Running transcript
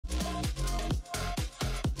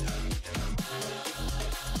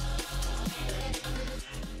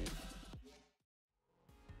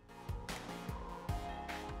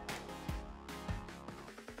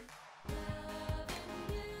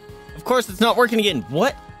course it's not working again.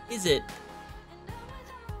 What is it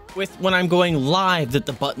with when I'm going live that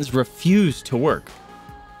the buttons refuse to work?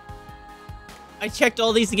 I checked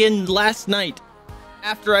all these again last night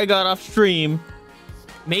after I got off stream,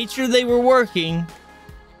 made sure they were working,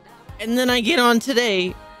 and then I get on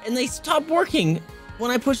today and they stop working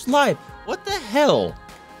when I push live. What the hell?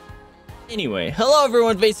 Anyway, hello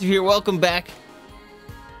everyone, Vaesive here. Welcome back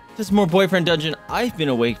to some more Boyfriend Dungeon. I've been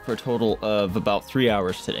awake for a total of about 3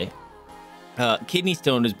 hours today. Kidney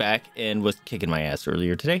Stone is back and was kicking my ass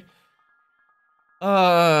earlier today.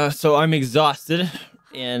 So I'm exhausted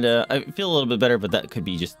and I feel a little bit better, but that could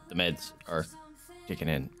be just the meds are kicking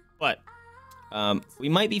in. But we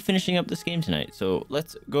might be finishing up this game tonight, so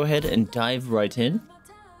let's go ahead and dive right in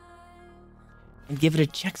and give it a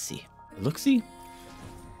check-see. A look-see?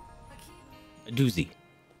 A doozy.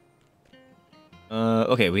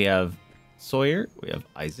 Okay, we have Sawyer, we have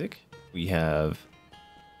Isaac, we have...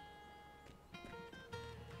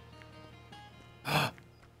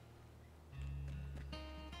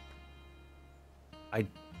 I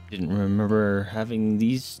didn't remember having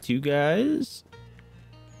these two guys.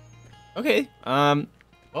 Okay, well,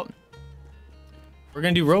 we're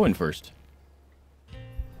gonna do Rowan first.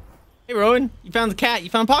 Hey Rowan, you found the cat, you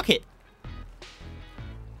found Pocket.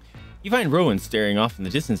 You find Rowan staring off in the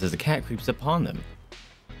distance as the cat creeps upon them.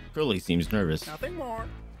 Crowley seems nervous. Nothing more.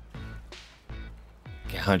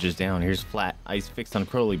 Cat hunches down, ears flat, eyes fixed on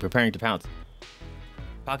Crowley, preparing to pounce.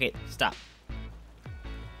 Pocket, stop.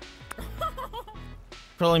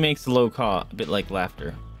 Crowley makes a low caw, a bit like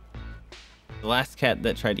laughter. The last cat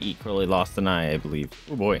that tried to eat Crowley lost an eye, I believe.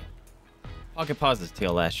 Oh boy. Pocket pauses,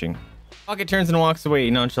 tail lashing. Pocket turns and walks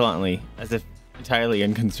away nonchalantly, as if entirely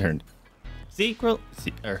unconcerned. See, Crowley?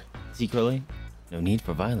 See, Crowley? No need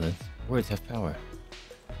for violence. Words have power.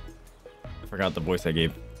 I forgot the voice I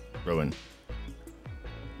gave Rowan.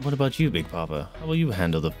 What about you, Big Papa? How will you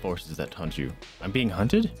handle the forces that hunt you? I'm being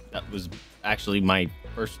hunted? That was actually my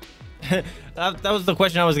first... that was the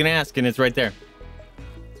question I was going to ask, and it's right there.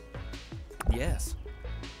 Yes.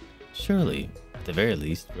 Surely. At the very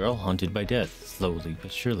least, we're all haunted by death, slowly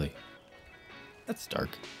but surely. That's dark.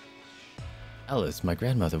 Alice, my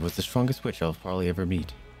grandmother, was the strongest witch I'll probably ever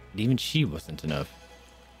meet, and even she wasn't enough.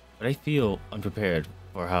 But I feel unprepared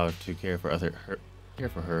for how to care for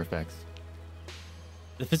her effects.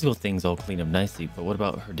 The physical things all clean up nicely, but what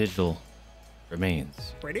about her digital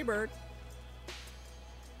remains? Pretty bird.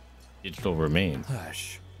 Digital remains?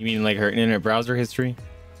 Hush. You mean like her internet browser history?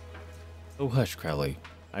 Oh, hush, Crowley.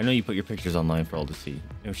 I know you put your pictures online for all to see.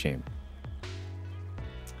 No shame.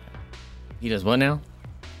 He does what now?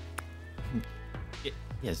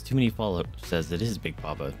 He has too many followers, says it is Big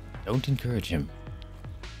Papa. Don't encourage him.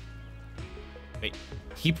 Wait,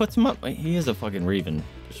 he puts him up? He is a fucking raven.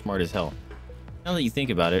 You're smart as hell. Now that you think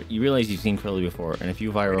about it, you realize you've seen Crowley before in a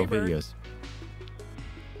few viral videos.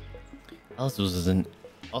 Alice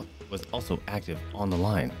was also active on the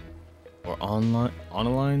line. Or online?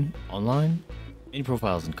 In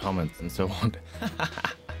profiles and comments and so on.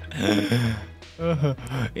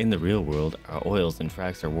 In the real world, our oils and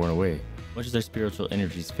tracks are worn away. Much as their spiritual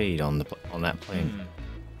energies fade on that plane.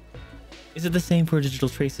 Is it the same for digital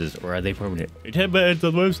traces, or are they permanent? It's on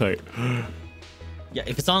the website. Yeah,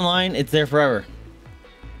 if it's online, it's there forever.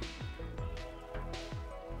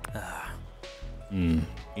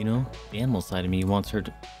 You know, the animal side of me wants her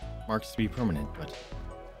marks to be permanent, but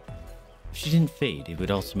if she didn't fade, it would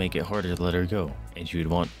also make it harder to let her go, and she would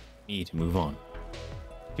want me to move on.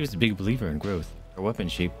 She was a big believer in growth. Her weapon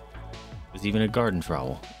shape was even a garden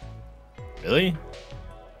trowel. Really?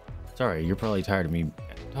 Sorry, you're probably tired of me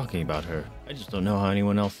talking about her. I just don't have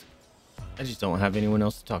anyone else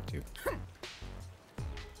to talk to.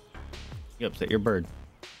 You upset your bird.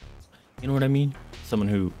 You know what I mean? Someone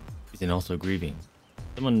who isn't also grieving.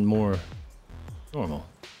 Someone more normal.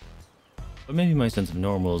 But maybe my sense of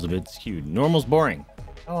normal is a bit skewed. Normal's boring.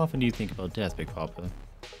 How often do you think about death, Big Papa?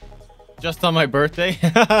 Just on my birthday?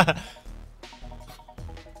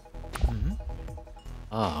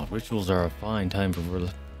 Ah, rituals are a fine time for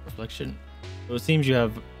reflection. So it seems you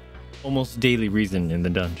have almost daily reason in the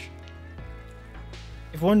dungeon.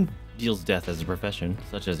 If one deals death as a profession,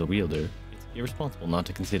 such as a wielder, it's irresponsible not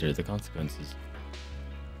to consider the consequences.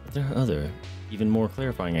 But there are other, even more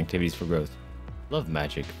clarifying activities for growth. Love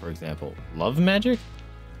magic, for example. Love magic?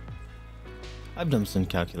 I've done some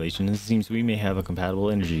calculations and it seems we may have a compatible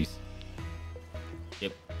energies.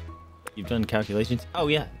 Yep. You've done calculations? Oh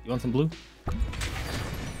yeah, you want some blue?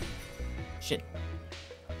 Shit.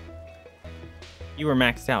 You were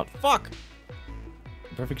maxed out. Fuck!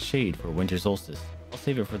 The perfect shade for winter solstice. I'll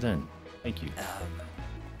save it for then. Thank you.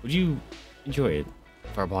 Would you enjoy it?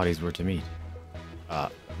 if our bodies were to meet.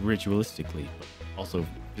 Ritualistically, but also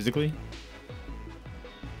physically?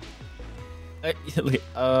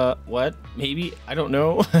 What? Maybe? I don't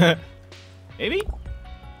know. Maybe?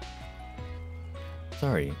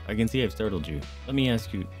 Sorry, I can see I've startled you. Let me ask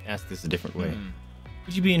this a different way.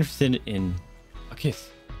 Would you be interested in a kiss?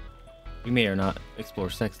 We may or not explore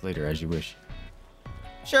sex later as you wish.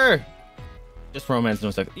 Sure. Just romance,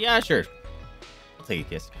 no sex. Yeah, sure. I'll take a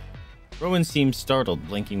kiss. Rowan seemed startled,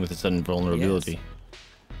 blinking with a sudden vulnerability. Yes.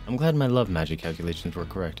 I'm glad my love magic calculations were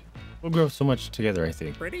correct. We'll grow so much together, I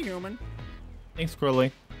think. Pretty human. Thanks,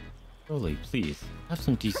 Crowley. Crowley, please, have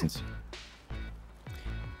some decency.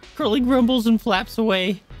 Crowley grumbles and flaps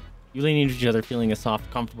away. You lean into each other, feeling a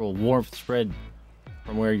soft, comfortable warmth spread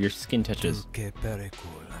from where your skin touches. Did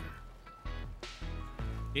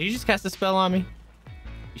he just cast a spell on me?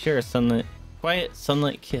 You share a quiet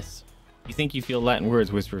sunlight kiss. You think you feel Latin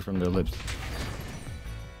words whispered from their lips.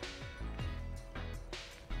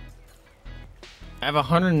 I have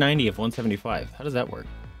 190 of 175. How does that work?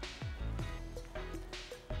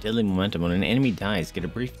 Deadly momentum. When an enemy dies, get a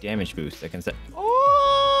brief damage boost that can set...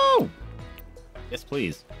 Oh! Yes,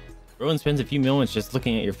 please. Rowan spends a few moments just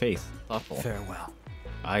looking at your face. Thoughtful. Farewell.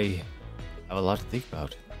 I have a lot to think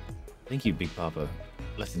about. Thank you, Big Papa.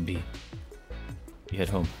 Blessed be. You head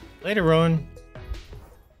home. Later, Rowan.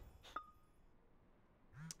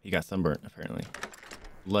 He got sunburnt, apparently.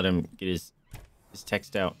 Let him get his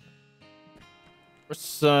text out.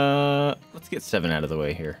 Let's get 7 out of the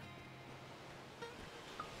way here.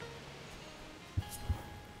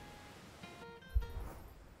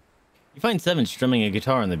 You find 7 strumming a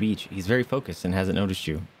guitar on the beach. He's very focused and hasn't noticed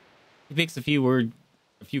you. He picks a few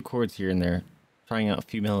chords here and there, trying out a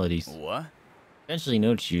few melodies. What? Eventually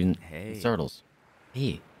notices you and startles.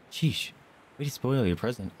 Hey, sheesh. Way to spoil your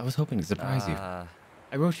present. I was hoping to surprise you.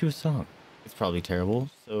 I wrote you a song. It's probably terrible,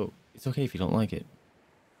 so it's okay if you don't like it.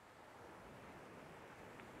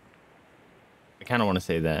 I kind of want to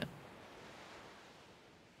say that.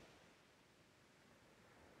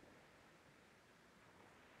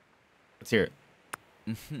 Let's hear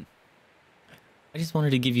it. I just wanted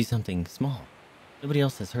to give you something small. Nobody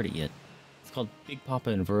else has heard it yet. It's called Big Papa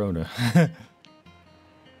in Verona.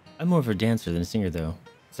 I'm more of a dancer than a singer, though.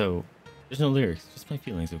 So, there's no lyrics. Just my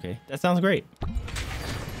feelings, okay? That sounds great.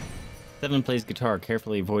 7 plays guitar,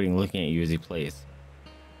 carefully avoiding looking at you as he plays.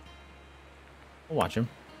 We'll watch him.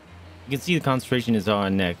 You can see the concentration in his eye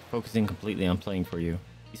and neck, focusing completely on playing for you.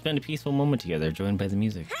 You spend a peaceful moment together, joined by the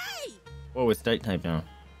music. Hey! Whoa, it's night time now.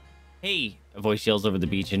 Hey! A voice yells over the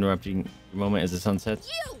beach, interrupting your moment as the sun sets.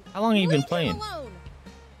 You! How long have you been playing?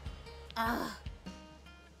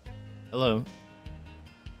 Hello.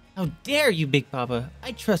 How dare you, Big Papa?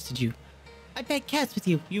 I trusted you. I pet cats with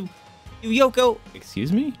you. You Yoko.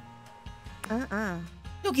 Excuse me?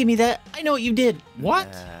 Don't give me that. I know what you did.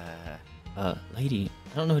 What? Lady,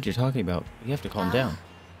 I don't know what you're talking about. You have to calm down.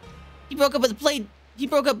 He broke up with Blade. He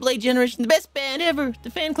broke up Blade Generation, the best band ever. The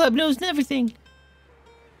fan club knows everything.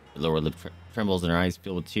 Her lower lip trembles and her eyes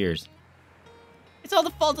fill with tears. It's all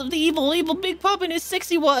the fault of the evil Big Papa and his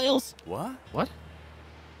sexy wiles. What? What?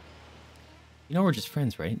 You know we're just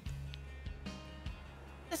friends, right?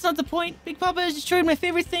 That's not the point. Big Papa has destroyed my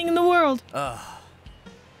favorite thing in the world.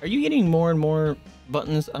 Are you getting more and more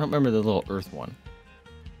buttons? I don't remember the little earth one.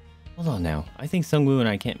 Hold on now. I think Sungwoo and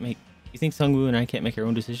I can't make... You think Sungwoo and I can't make our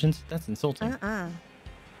own decisions? That's insulting.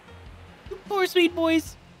 You poor sweet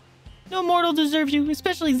boys. No mortal deserves you,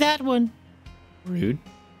 especially that one. Rude.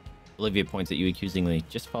 Olivia points at you accusingly.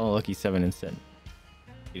 Just follow Lucky 7 instead.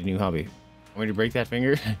 Get a new hobby. Want me to break that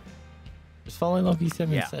finger? Just follow Lucky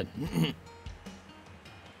 7 instead.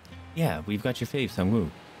 Yeah, we've got your fave, Sungwoo.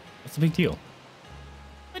 What's the big deal?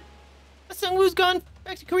 But Sungwoo's gone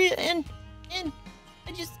back to Korea and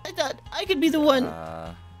I thought I could be the one.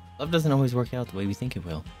 Love doesn't always work out the way we think it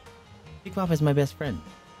will. Big Papa is my best friend.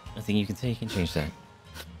 Nothing you can say can change that.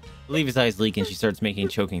 Olivia's eyes leak and she starts making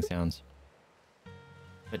choking sounds.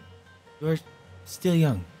 But you're still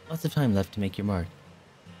young. Lots of time left to make your mark.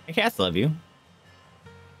 My cats love you.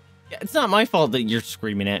 Yeah, it's not my fault that you're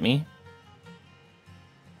screaming at me.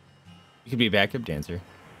 You could be a backup dancer.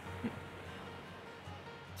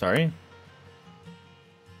 Sorry?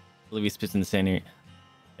 Olivia spits in the sand here.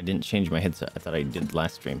 I didn't change my headset. I thought I did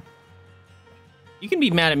last stream. You can be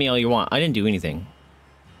mad at me all you want. I didn't do anything.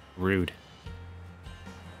 Rude.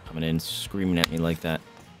 Coming in screaming at me like that.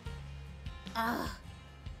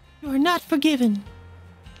 You are not forgiven.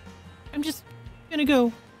 I'm just gonna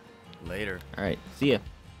go. Later. Alright, see ya.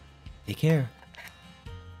 Take care.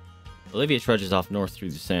 Olivia trudges off north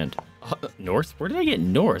through the sand. North? Where did I get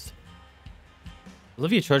north?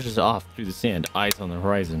 Olivia trudges off through the sand, eyes on the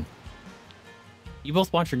horizon. You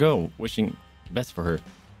both watch her go, wishing the best for her.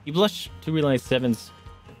 You blush to realize Seven's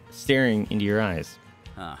staring into your eyes.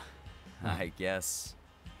 Huh. I guess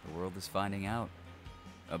the world is finding out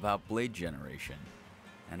about Blade Generation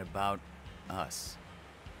and about us.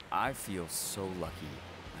 I feel so lucky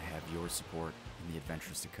I have your support in the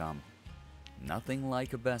adventures to come. Nothing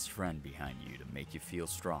like a best friend behind you to make you feel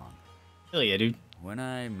strong. Hell yeah, dude. When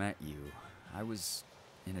I met you, I was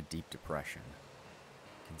in a deep depression,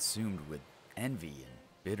 consumed with envy and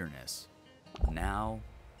bitterness. Now,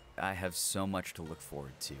 I have so much to look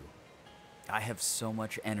forward to. I have so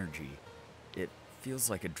much energy. It feels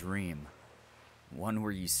like a dream. One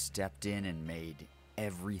where you stepped in and made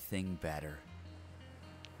everything better.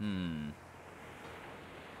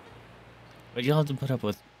 But you'll have to put up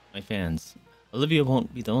with my fans. Olivia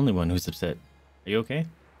won't be the only one who's upset. Are you okay?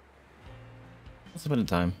 Once upon a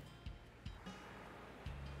time.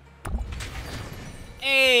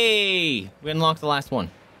 Hey! We unlocked the last one.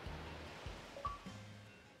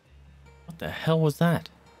 What the hell was that?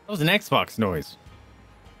 That was an Xbox noise.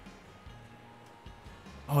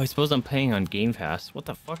 Oh, I suppose I'm paying on Game Pass. What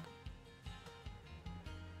the fuck?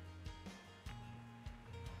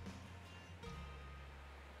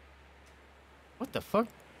 What the fuck?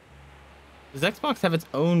 Does Xbox have its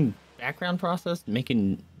own background process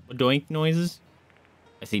making doink noises?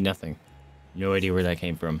 I see nothing. No idea where that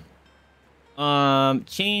came from.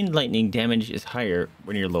 Chain lightning damage is higher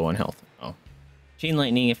when you're low on health. Oh. Chain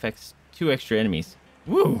lightning affects 2 extra enemies.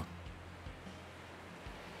 Woo!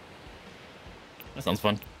 That sounds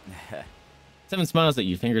fun. Seven smiles at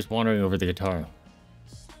you, fingers wandering over the guitar.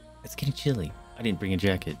 It's getting chilly. I didn't bring a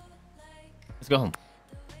jacket. Let's go home.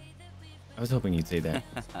 I was hoping you'd say that.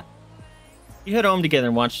 You head home together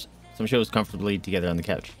and watch some shows comfortably together on the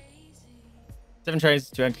couch. Seven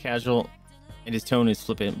tries to act casual, and his tone is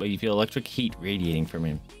flippant, but you feel electric heat radiating from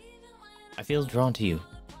him. I feel drawn to you,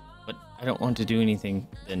 but I don't want to do anything,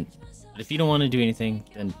 then... But if you don't want to do anything,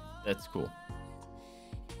 then that's cool.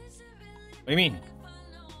 What do you mean?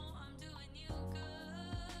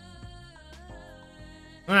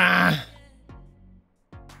 Ah!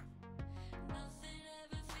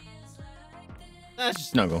 Let's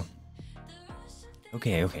just snuggle.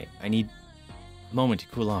 Okay. I need a moment to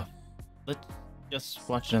cool off. Let's just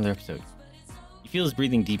watch another episode. You feel his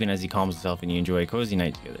breathing deepen as he calms himself and you enjoy a cozy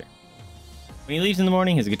night together. When he leaves in the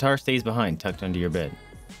morning, his guitar stays behind, tucked under your bed.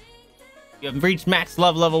 You have reached max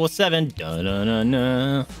love level with 7.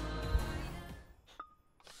 Da-da-da-da.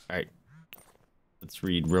 Alright. Let's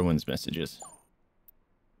read Rowan's messages.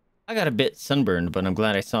 I got a bit sunburned, but I'm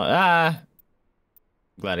glad I saw...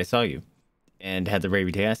 Glad I saw you. And had the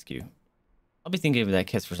bravery to ask you. I'll be thinking of that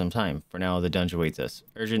kiss for some time. For now, the dungeon awaits us.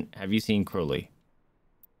 Urgent, have you seen Crowley?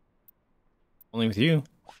 Only with you.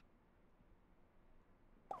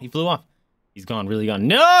 He flew off. He's gone, really gone.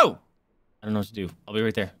 No! I don't know what to do. I'll be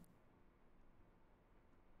right there.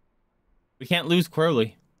 We can't lose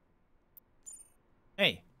Crowley.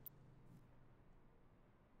 Hey.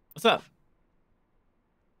 What's up?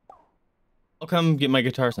 I'll come get my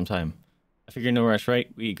guitar sometime. I figure no rush, right?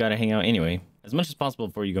 We gotta hang out anyway. As much as possible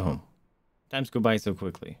before you go home. Times go by so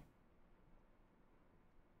quickly.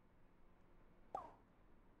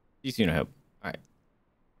 See you soon, I hope. Alright.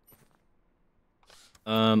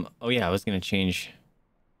 Oh yeah, I was gonna change.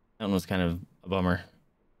 That one was kind of a bummer.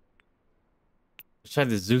 Let's try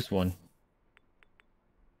the Zeus one.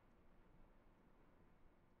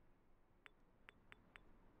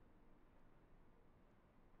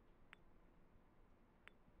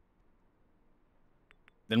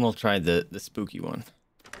 Then we'll try the spooky one.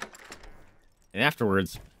 And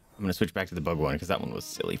afterwards, I'm going to switch back to the bug one because that one was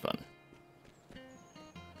silly fun.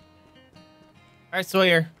 Alright,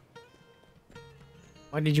 Sawyer.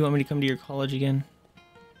 Why did you want me to come to your college again?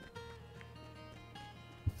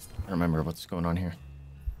 I don't remember what's going on here.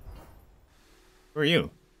 Who are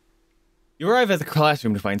you? You arrive at the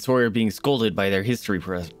classroom to find Sawyer being scolded by their history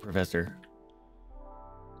professor.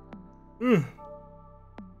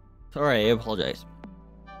 Sorry, I apologize.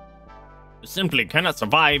 You simply cannot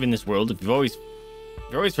survive in this world if you're always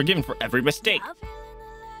forgiven for every mistake.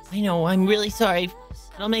 I know, I'm really sorry, but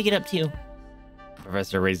I'll make it up to you. The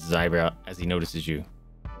professor raises his eyebrow as he notices you.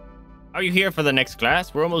 Are you here for the next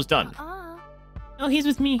class? We're almost done. No, he's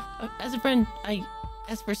with me. As a friend, I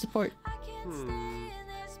asked for support.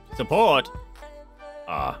 Support?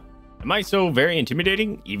 Am I so very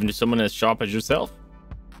intimidating, even to someone as sharp as yourself?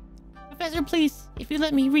 Professor, please, if you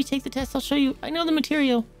let me retake the test, I'll show you. I know the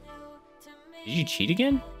material. Did you cheat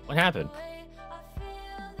again? What happened?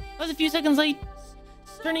 I was a few seconds late,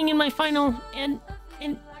 turning in my final, and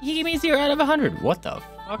He gave me 0 out of 100. What the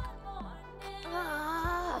fuck?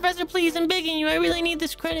 Professor, please, I'm begging you. I really need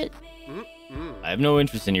this credit. I have no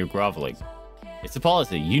interest in your groveling. It's a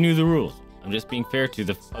policy. You knew the rules. I'm just being fair to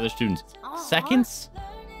the other students. Seconds?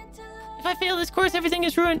 If I fail this course, everything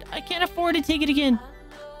is ruined. I can't afford to take it again.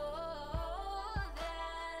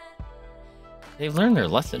 They've learned their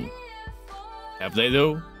lesson. Have they,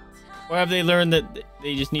 though? Or have they learned that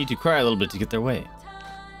they just need to cry a little bit to get their way?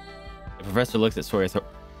 The professor looks at Sawyer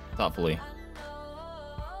thoughtfully.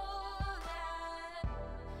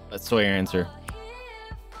 Let Sawyer answer.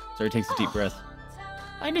 Sawyer takes a deep breath.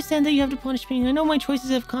 I understand that you have to punish me. I know my choices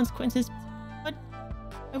have consequences, but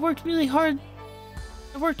I worked really hard.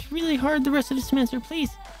 The rest of the semester. Please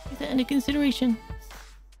take that into consideration.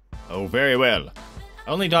 Oh, very well.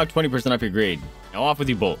 I only docked 20% off your grade. Now off with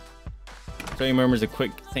you both. Sawyer murmurs a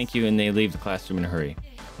quick thank you and they leave the classroom in a hurry.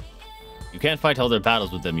 You can't fight all their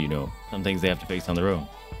battles with them, you know. Some things they have to face on their own.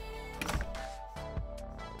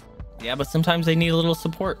 Yeah, but sometimes they need a little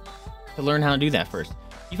support to learn how to do that first.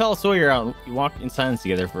 You follow Sawyer out and you walk in silence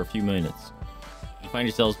together for a few minutes. You find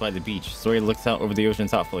yourselves by the beach. Sawyer looks out over the ocean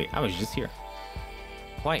thoughtfully. I was just here.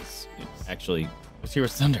 Twice, actually. I was here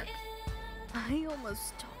with Thunder. I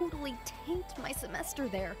almost totally tanked my semester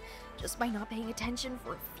there, just by not paying attention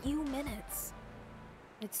for a few minutes.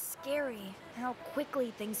 It's scary how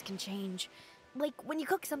quickly things can change. Like when you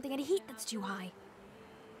cook something at a heat that's too high.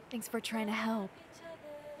 Thanks for trying to help.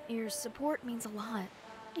 Your support means a lot.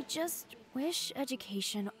 I just wish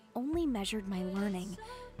education only measured my learning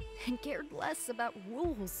and cared less about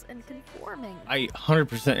rules and conforming. I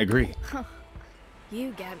 100% agree.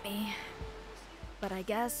 You get me. But I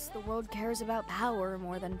guess the world cares about power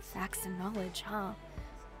more than facts and knowledge, huh?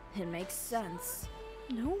 It makes sense.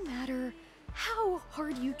 No matter how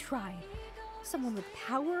hard you try, someone with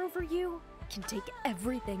power over you can take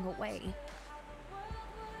everything away.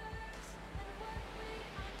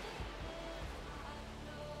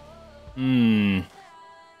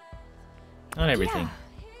 Not everything.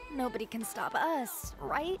 Yeah, nobody can stop us,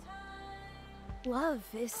 right? Love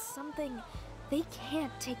is something they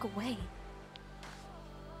can't take away.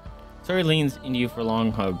 Sawyer leans into you for a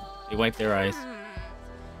long hug. They wipe their eyes.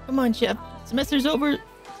 Come on, Jeff. Semester's over.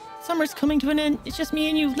 Summer's coming to an end. It's just me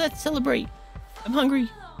and you. Let's celebrate. I'm hungry.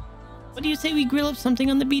 What do you say we grill up something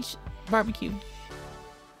on the beach barbecue?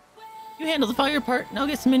 You handle the fire part, and I'll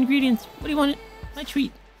get some ingredients. What do you want? My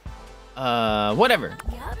treat. Whatever.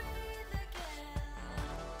 Yep.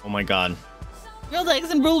 Oh my god. Grilled eggs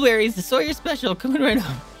and blueberries. The Sawyer special. Coming right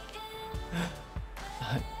up.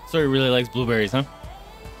 Sawyer really likes blueberries, huh?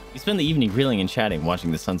 You spend the evening grilling and chatting,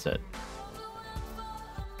 watching the sunset.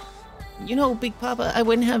 You know, Big Papa, I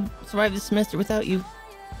wouldn't have survived this semester without you.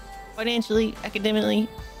 Financially, academically,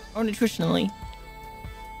 or nutritionally.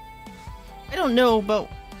 I don't know about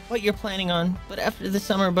what you're planning on, but after the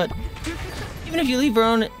summer, but even if you leave our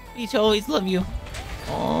own beach, I'll always love you.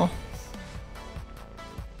 Aww.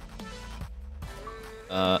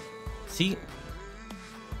 See?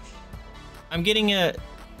 I'm getting an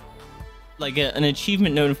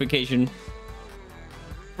achievement notification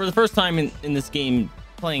for the first time in this game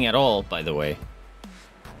playing at all, by the way.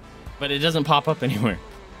 But it doesn't pop up anywhere.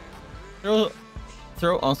 Throw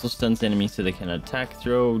also stuns enemies so they can attack.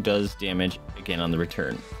 Throw does damage again on the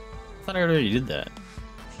return. I thought I already did that.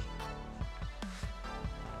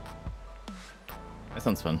 That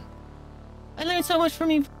sounds fun. I learned so much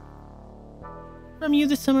from you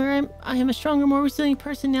this summer. I am a stronger, more resilient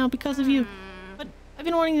person now because of you. But I've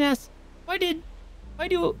been wanting to ask, why do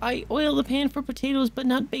I oil the pan for potatoes but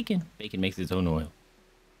not bacon? Bacon makes its own oil.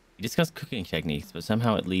 We discussed cooking techniques, but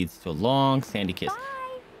somehow it leads to a long, sandy kiss. Bye.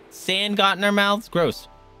 Sand got in our mouths? Gross.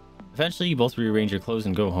 Eventually, you both rearrange your clothes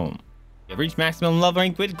and go home. You have reached maximum love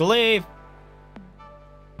rank with Glaive.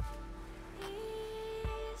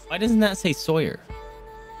 Why doesn't that say Sawyer?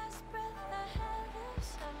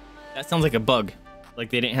 That sounds like a bug. Like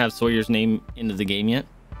they didn't have Sawyer's name into the game yet.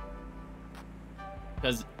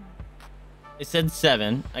 Because it said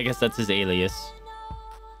 7. I guess that's his alias.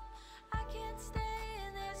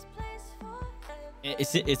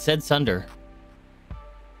 It said Sunder. If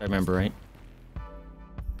I remember right.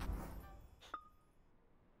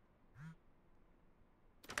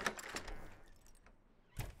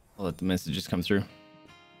 I'll let the messages come through.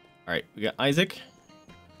 Alright, we got Isaac.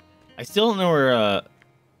 I still don't know where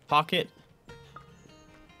Pocket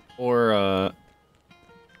or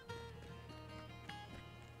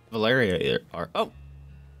Valeria are. Oh!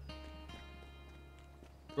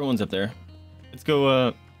 Rowan's up there. Let's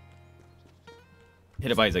go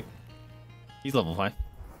hit up Isaac. He's level 5.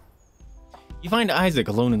 You find Isaac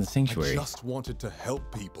alone in the sanctuary. I just wanted to help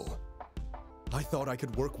people. I thought I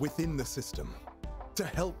could work within the system to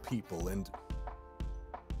help people and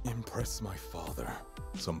impress my father.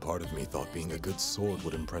 Some part of me thought being a good sword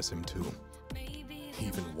would impress him too.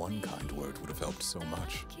 Even one kind word would have helped so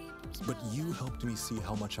much. But you helped me see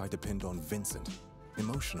how much I depend on Vincent,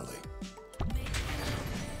 emotionally.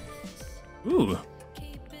 Ooh.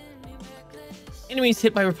 Enemies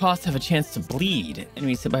hit by riposte have a chance to bleed.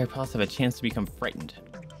 Enemies hit by riposte have a chance to become frightened.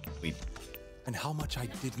 Bleed. And how much I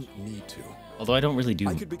didn't need to. Although I don't really do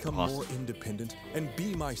I could become riposte. more independent and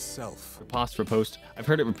be myself. Riposte, riposte. I've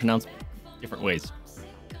heard it pronounced different ways.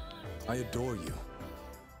 I adore you.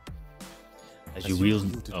 As you wield...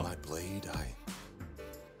 wielded Oh. my blade, I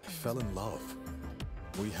fell in love.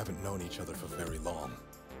 We haven't known each other for very long,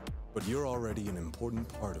 but you're already an important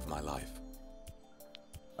part of my life.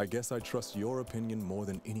 I guess I trust your opinion more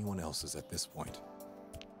than anyone else's at this point.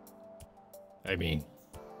 I mean,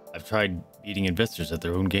 I've tried beating investors at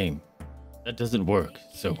their own game. That doesn't work,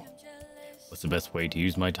 so what's the best way to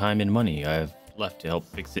use my time and money I have left to help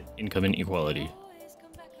fix income inequality?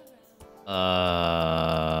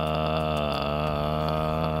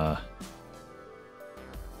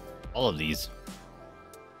 All of these.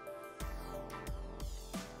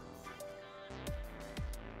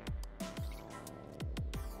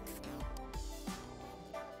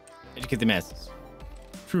 Educate the masses.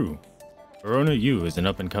 True. Verona U is an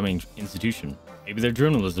up-and-coming institution. Maybe their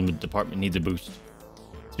journalism department needs a boost.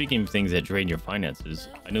 Speaking of things that drain your finances,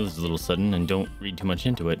 I know this is a little sudden and don't read too much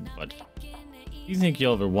into it, but do you think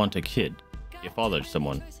you'll ever want a kid? Be a father to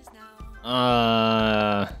someone?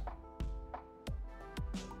 At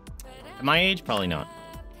my age, probably not.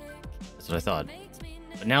 That's what I thought.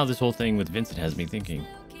 But now this whole thing with Vincent has me thinking.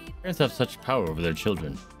 Parents have such power over their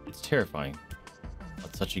children. It's terrifying.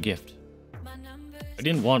 But such a gift. I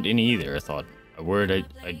didn't want any either, I thought. I worried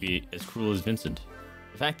I'd be as cruel as Vincent.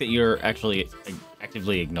 The fact that you're actually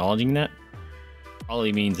actively acknowledging that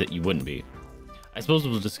probably means that you wouldn't be. I suppose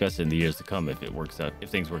we'll discuss it in the years to come if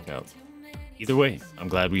things work out. Either way, I'm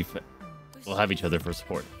glad we'll have each other for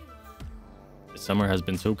support. This summer has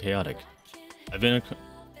been so chaotic.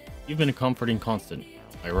 You've been a comforting constant,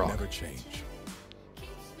 my rock. Never change.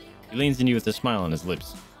 He leans into you with a smile on his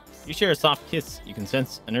lips. You share a soft kiss. You can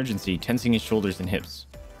sense an urgency tensing his shoulders and hips.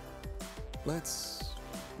 Let's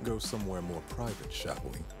go somewhere more private, shall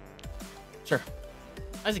we? Sure.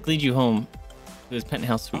 Isaac leads you home to his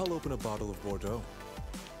penthouse suite. I'll open a bottle of Bordeaux.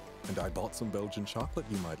 And I bought some Belgian chocolate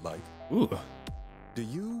you might like. Ooh. Do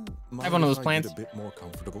you mind have one of those if I plants. get a bit more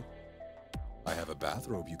comfortable? I have a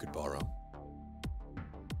bathrobe you could borrow.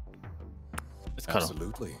 Let's cuddle.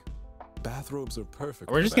 Absolutely. Bathrobes are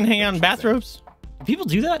perfect. We're for just that, gonna hang out don't in you think? bathrobes? Do people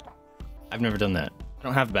do that? I've never done that. I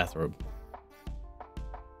don't have a bathrobe.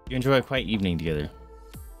 You enjoy a quiet evening together.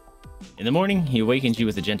 In the morning, he awakens you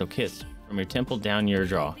with a gentle kiss from your temple down your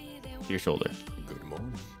jaw to your shoulder. Good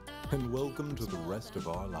morning. And welcome to the rest of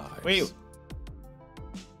our lives. Wait.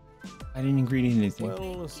 I didn't agree to anything.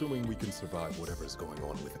 Well, assuming we can survive whatever's going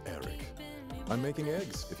on with Eric. I'm making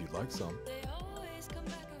eggs, if you'd like some.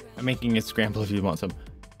 I'm making a scramble if you want some.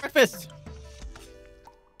 Breakfast!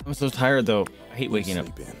 I'm so tired though. I hate waking up.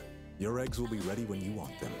 Sleep in. Your eggs will be ready when you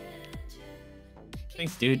want them.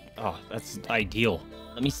 Thanks, dude. Oh, that's ideal.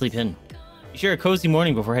 Let me sleep in. You share a cozy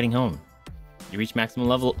morning before heading home. You reach maximum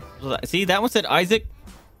level. See, that one said Isaac.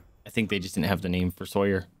 I think they just didn't have the name for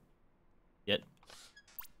Sawyer yet.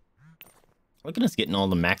 Look at us getting all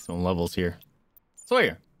the maximum levels here.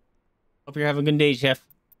 Sawyer. Hope you're having a good day, Chef.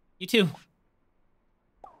 You too.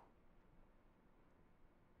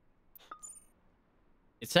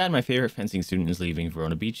 It's sad my favorite fencing student is leaving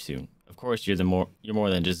Verona Beach soon. Of course, you're more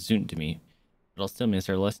than just a student to me, but I'll still miss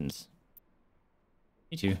our lessons.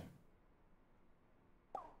 Me too.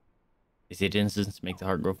 They say innocence make the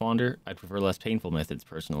heart grow fonder. I'd prefer less painful methods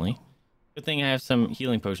personally. Good thing I have some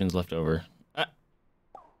healing potions left over.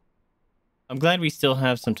 I'm glad we still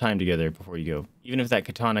have some time together before you go, even if that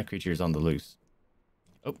katana creature is on the loose.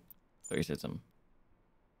 Oh, thought you said something.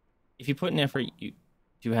 If you put in effort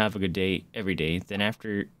to have a good day every day, then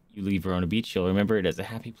after you leave Verona Beach, you'll remember it as a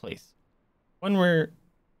happy place. One where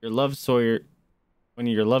your loved Sawyer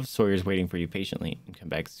is waiting for you patiently and come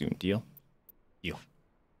back soon. Deal? Deal.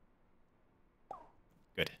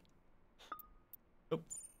 Good. Oh,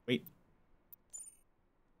 wait.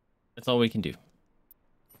 That's all we can do.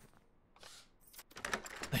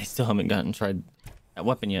 I still haven't tried that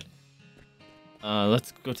weapon yet.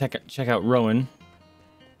 Let's go check out Rowan.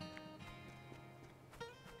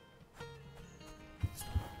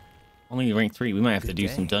 Only rank 3. We might have to do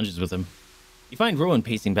some dungeons with him. You find Rowan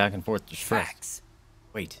pacing back and forth distressed.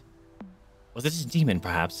 Wait. Was this a demon,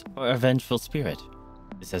 perhaps? Or a vengeful spirit?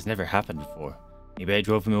 This has never happened before. Maybe I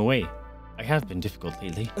drove him away. I have been difficult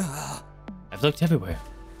lately. I've looked everywhere.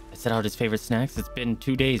 I set out his favorite snacks. It's been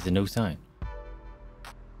 2 days and no sign.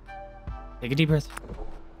 Take a deep breath.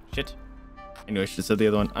 Shit. I knew I should have said the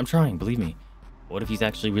other one. I'm trying, believe me. But what if he's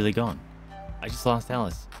actually really gone? I just lost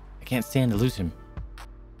Alice. I can't stand to lose him.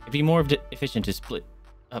 It'd be more efficient to split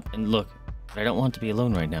up and look, but I don't want to be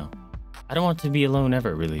alone right now. I don't want to be alone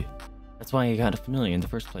ever, really. That's why I got a familiar in the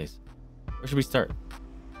first place. Where should we start?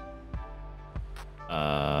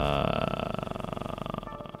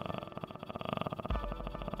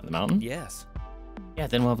 The mountain? Yes. Yeah,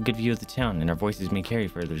 then we'll have a good view of the town, and our voices may carry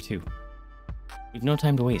further, too. We've no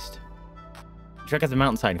time to waste. Trek up the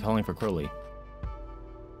mountainside, calling for Crowley.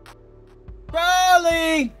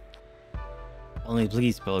 Crowley! Only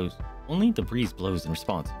the breeze blows in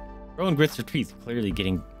response. Rowan grits her teeth, clearly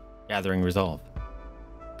gathering resolve.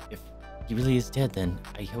 If he really is dead, then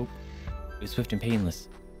I hope it was swift and painless.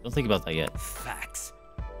 Don't think about that yet. Facts.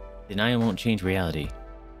 Denial won't change reality.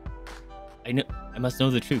 I must know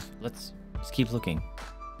the truth. Let's just keep looking.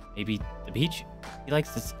 Maybe the beach? He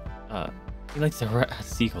likes this, he likes to harass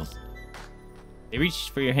seagulls. They reach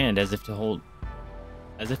for your hand as if to hold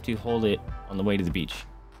it on the way to the beach.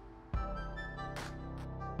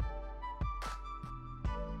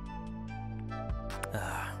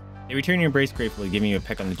 They return your embrace gratefully, giving you a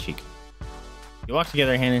peck on the cheek. You walk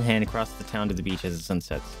together hand in hand across the town to the beach as the sun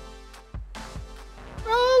sets.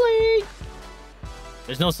 Crowley!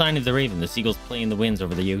 There's no sign of the raven. The seagulls play in the winds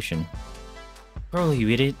over the ocean. Crowley, you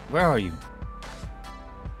idiot. Where are you?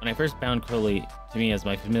 When I first bound Crowley to me as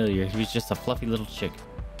my familiar, he was just a fluffy little chick.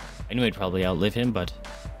 I knew I'd probably outlive him, but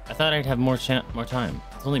I thought I'd have more time.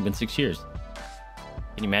 It's only been 6 years.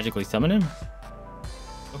 Can you magically summon him?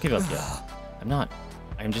 Don't give up yet.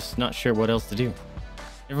 I'm just not sure what else to do.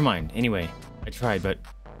 Never mind. Anyway, I tried, but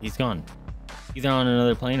he's gone. Either on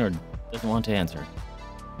another plane or doesn't want to answer.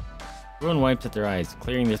 Everyone wipes at their eyes,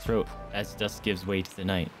 clearing their throat as dusk gives way to the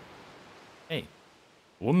night. Hey.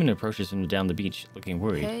 A woman approaches from down the beach, looking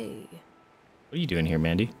worried. Hey. What are you doing here,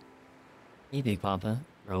 Mandy? Hey, Big Papa.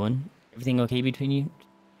 Rowan, everything okay between you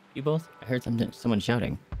both? I heard someone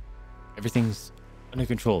shouting. Everything's under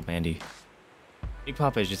control, Mandy. Big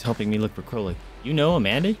Papa is just helping me look for Crowley. You know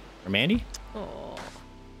Amanda? Or Mandy? Oh.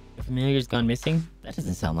 Your familiar's gone missing? That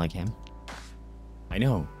doesn't sound like him. I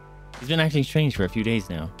know. He's been acting strange for a few days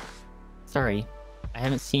now. Sorry, I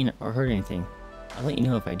haven't seen or heard anything. I'll let you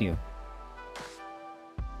know if I do.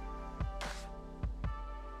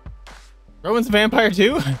 Rowan's a vampire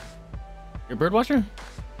too? You're a bird watcher?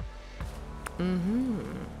 Mm-hmm.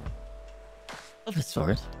 Of a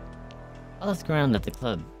sort. I'll ask around at the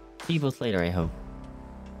club. See you both later, I hope.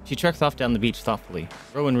 She treks off down the beach thoughtfully.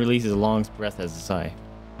 Rowan releases a long breath as a sigh.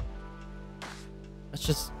 Let's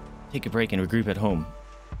just take a break and regroup at home.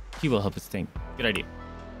 He will help us think. Good idea.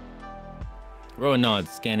 Rowan nods,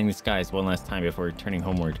 scanning the skies one last time before turning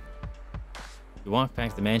homeward. You walk back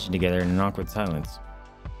to the mansion together in an awkward silence.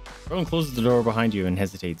 Rowan closes the door behind you and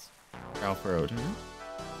hesitates, brow furrowed.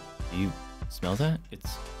 Do you smell that?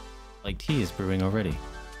 It's like tea is brewing already.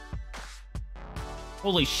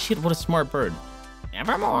 Holy shit, what a smart bird.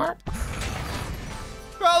 Nevermore.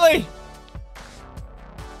 Crowley!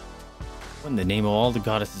 What in the name of all the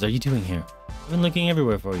goddesses are you doing here? I've been looking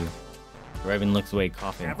everywhere for you. The raven looks away,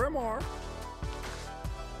 coughing. Nevermore.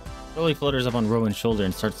 Crowley flutters up on Rowan's shoulder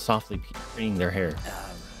and starts softly preening their hair.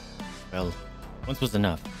 Well, once was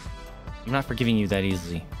enough. I'm not forgiving you that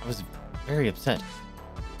easily. I was very upset.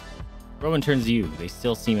 Rowan turns to you. They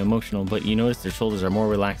still seem emotional, but you notice their shoulders are more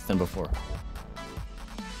relaxed than before.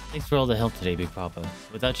 Thanks for all the help today, Big Papa.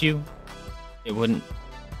 Without you, it would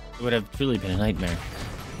have truly been a nightmare.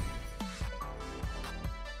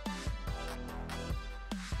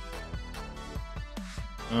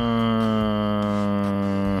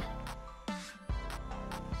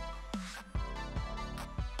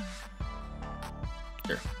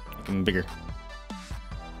 Sure, make him bigger.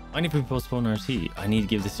 Mind if we postpone our tea? I need to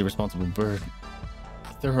give this irresponsible bird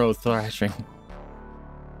a thorough thrashing.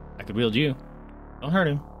 I could wield you. Don't hurt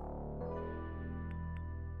him.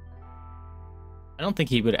 I don't think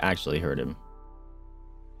he would actually hurt him.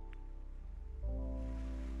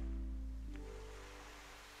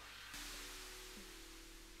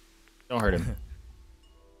 Don't hurt him.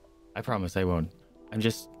 I promise I won't. I'm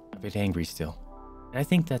just a bit angry still. And I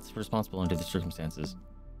think that's responsible under the circumstances.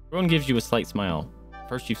 Rowan gives you a slight smile.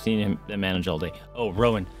 First you've seen him manage all day. Oh,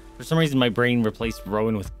 Rowan. For some reason my brain replaced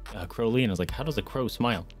Rowan with Crowley, and I was like, how does a crow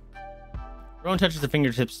smile? Rowan touches the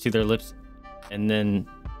fingertips to their lips and then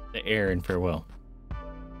the air in farewell.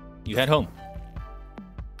 You head home.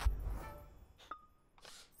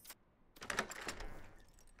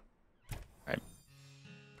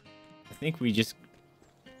 think we just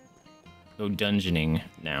go dungeoning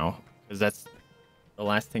now, because that's the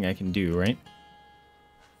last thing I can do, right?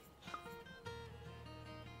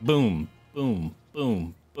 Boom, boom,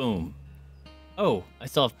 boom, boom. Oh, I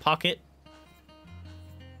still have Pocket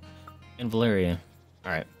and Valeria.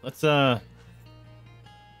 All right, let's knock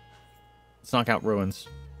out Ruins.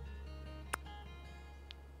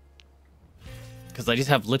 Because I just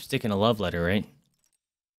have lipstick and a love letter, right?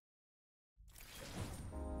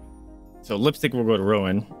 So lipstick will go to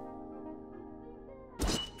Rowan.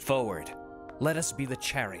 Forward. Let us be the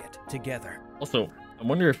chariot together. Also, I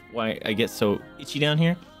wonder if why I get so itchy down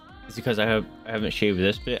here is because I haven't shaved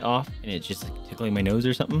this bit off and it's just like tickling my nose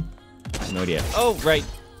or something. I have no idea. Oh, right.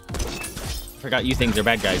 Forgot you things are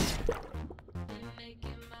bad guys.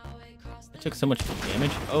 I took so much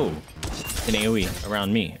damage. Oh, it's an AoE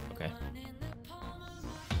around me. Okay.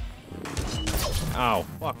 Ow,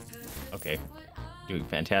 fuck. Okay. Doing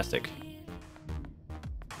fantastic.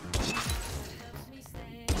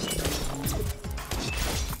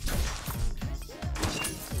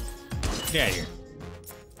 Get out of here.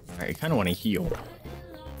 Alright, I kind of want to heal.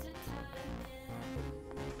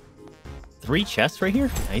 3 chests right here?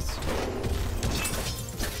 Nice.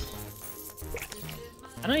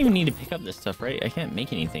 I don't even need to pick up this stuff, right? I can't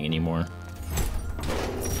make anything anymore.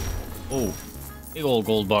 Oh, big old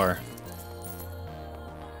gold bar.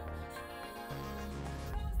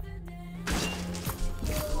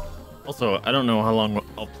 Also, I don't know how long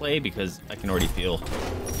I'll play because I can already feel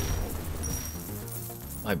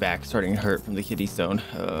my back starting to hurt from the kidney stone.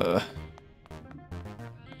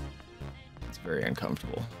 It's very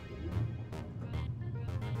uncomfortable.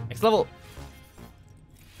 Next level.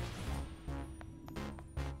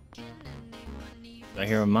 Did I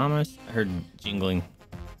hear a mama? I heard jingling.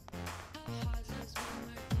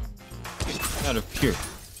 Get out of here.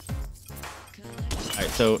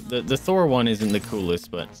 Alright, so the Thor one isn't the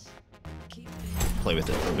coolest, but play with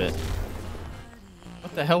it for a bit.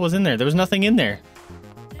 What the hell was in there? There was nothing in there.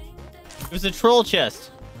 It was a troll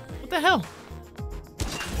chest. What the hell?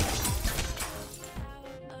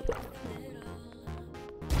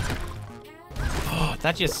 Oh,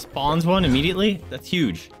 that just spawns one immediately? That's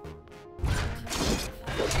huge.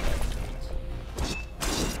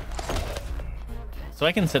 So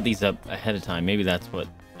I can set these up ahead of time. Maybe that's what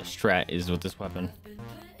the strat is with this weapon.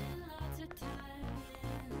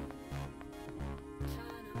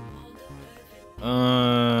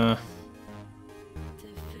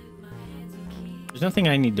 There's nothing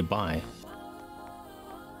I need to buy.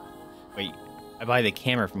 Wait, I buy the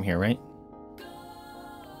camera from here, right?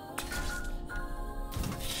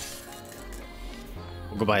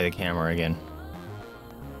 We'll go buy the camera again.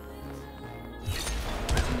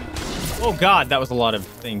 Oh god, that was a lot of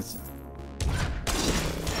things.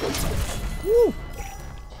 Woo!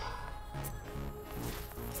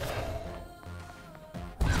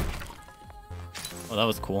 Oh, that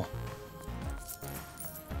was cool.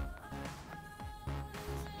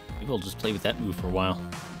 Maybe we'll just play with that move for a while.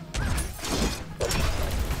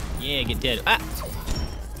 Yeah, get dead. Ah!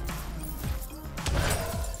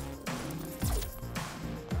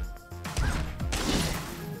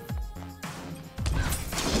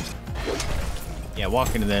 Yeah,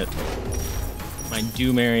 walk into that. My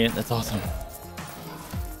Doom area. That's awesome.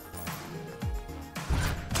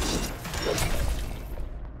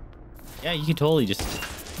 Yeah, you can totally just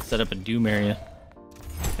set up a Doom area.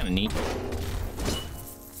 Kind of neat.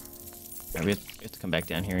 Right, we have to come back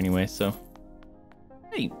down here anyway, so.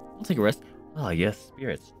 Hey, we'll take a rest. Oh, yes,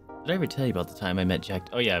 spirits. Did I ever tell you about the time I met Jack?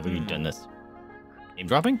 Oh, yeah, we've done this. Name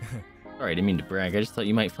dropping? Sorry, I didn't mean to brag. I just thought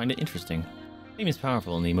you might find it interesting. Fame is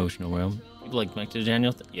powerful in the emotional realm. People like Mike to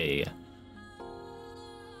Daniel. Yeah.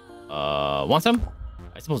 Want some?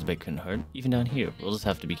 I suppose a bit couldn't hurt. Even down here, we'll just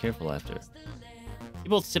have to be careful after. You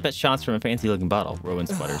both sip at shots from a fancy-looking bottle. Rowan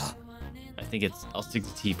sputters. I think I'll stick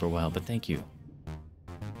to tea for a while, but thank you.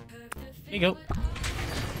 Here you go.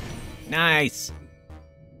 Nice.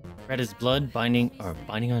 Red is blood, binding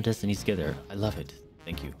our destinies together. I love it.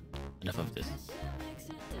 Thank you. Enough of this.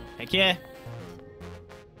 Heck yeah.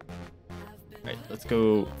 Alright, let's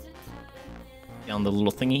go down the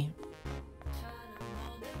little thingy.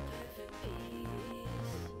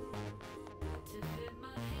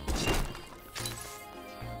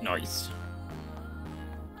 Nice.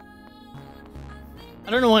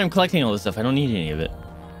 I don't know why I'm collecting all this stuff. I don't need any of it.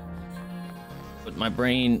 But my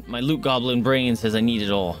brain, my loot goblin brain says I need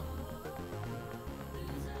it all.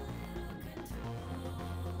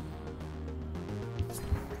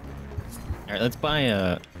 Alright, let's buy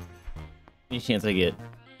any chance I get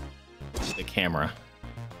the camera.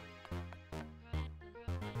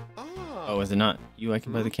 Oh, is it not You I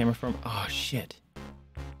can buy the camera from? Oh, shit.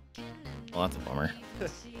 Well, that's a bummer.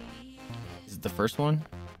 Is it the first one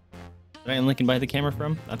that I only can buy the camera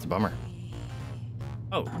from? That's a bummer.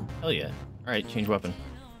 Oh, hell yeah. Alright, change weapon.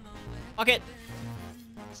 Pocket!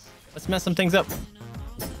 Let's mess some things up.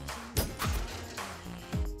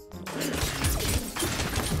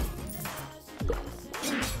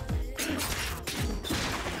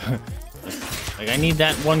 Like, I need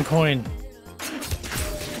that 1 coin.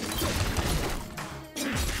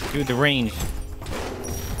 Dude, the range.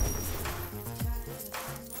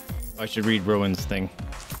 I should read Rowan's thing.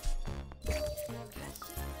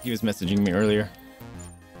 He was messaging me earlier.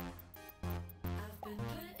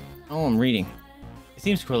 Oh, I'm reading. It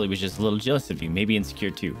seems Crowley was just a little jealous of you, maybe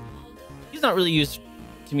insecure too. He's not really used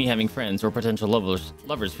to me having friends or potential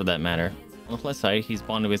lovers for that matter. On the plus side, he's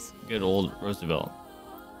bonded with good old Roosevelt.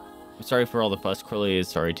 I'm sorry for all the fuss. Crowley is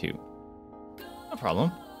sorry too. No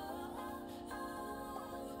problem.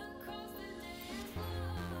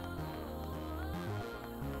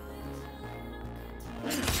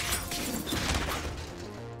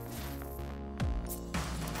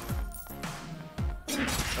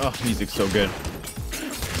 Oh, music's so good.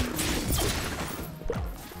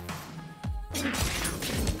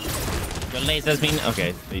 The lasers mean...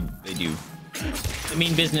 Okay, they do. They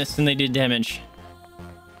mean business and they did damage.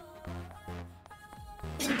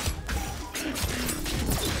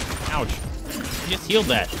 Ouch. I just healed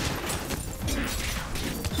that.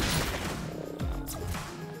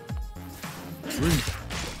 Rude.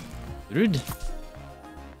 Rude.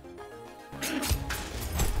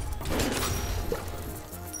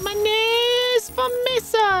 Manes for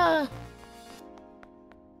Mesa!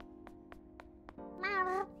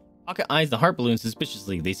 Pocket eyes the heart balloon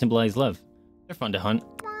suspiciously. They symbolize love. They're fun to hunt.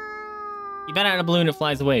 You bat out a balloon, it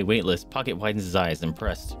flies away, weightless. Pocket widens his eyes,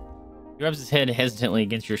 impressed. He rubs his head hesitantly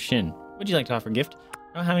against your shin. Would you like to offer a gift?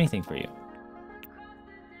 I don't have anything for you.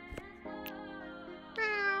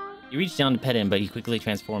 You reach down to pet him, but he quickly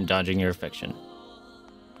transformed, dodging your affection.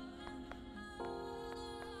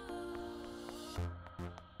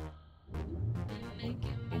 Boom,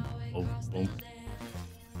 boom, boom.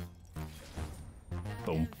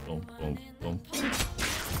 Boom, boom, boom, boom.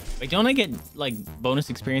 Wait, don't I get, like, bonus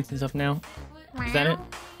experience and stuff now? Is that it?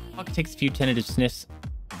 Pocket takes a few tentative sniffs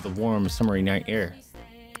of the warm, summery night air.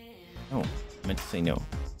 Oh, I meant to say no.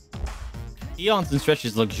 He yawns and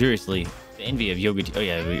stretches luxuriously. The envy of yoga. Oh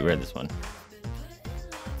yeah, we read this one.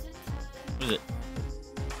 What is it?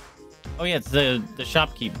 Oh yeah, it's the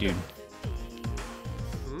shopkeep dude.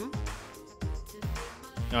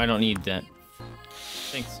 No, I don't need that.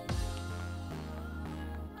 Thanks.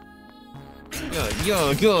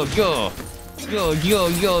 Yo.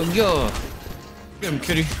 Get him,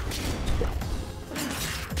 kitty.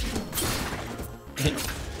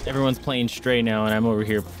 Everyone's playing Stray now, and I'm over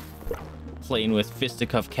here playing with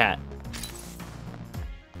Fisticuff Cat.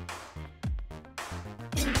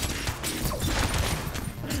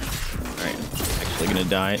 Alright, actually gonna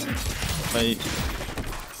die if I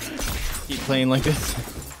keep playing like this.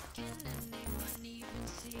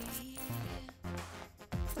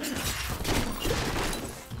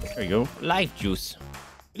 There you go. Life juice.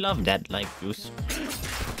 We love that life juice.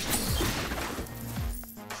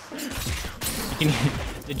 You can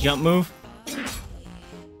the jump move.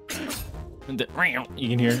 And the you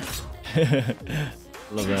can hear.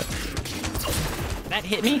 Love that. That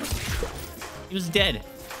hit me. He was dead.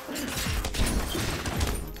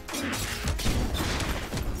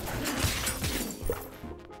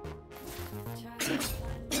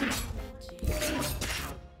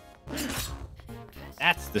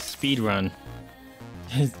 That's the speed run.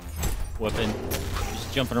 Weapon.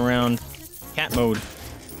 Just jumping around. Cat mode.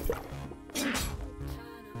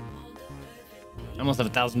 Almost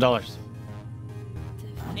have $1,000.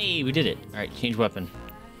 Hey, we did it. Alright, change weapon.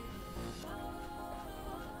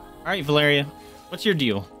 Alright, Valeria. What's your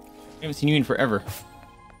deal? I haven't seen you in forever.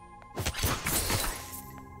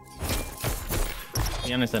 To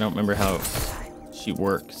be honest, I don't remember how she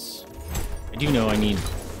works. I do know I need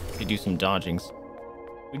to do some dodgings.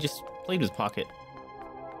 We just played with Pocket.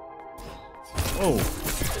 Whoa.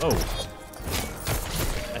 Oh.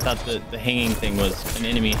 I thought the hanging thing was an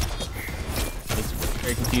enemy. I was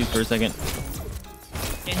very confused for a second.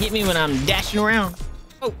 Can't hit me when I'm dashing around.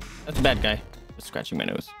 Oh, that's a bad guy. Just scratching my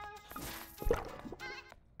nose.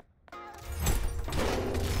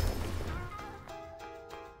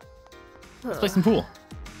 Let's play some pool.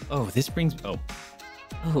 Oh, this brings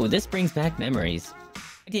back memories.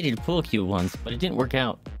 I dated a pool cue once, but it didn't work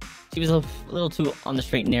out. She was a little too on the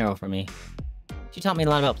straight and narrow for me. She taught me a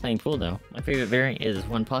lot about playing pool, though. My favorite variant is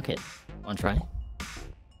one pocket. Want to try?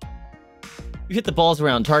 You hit the balls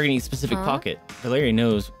around, targeting a specific Huh? pocket. Valeria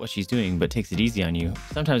knows what she's doing, but takes it easy on you.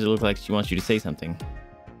 Sometimes it looks like she wants you to say something.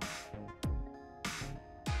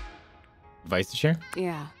 Advice to share?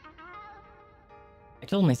 Yeah. I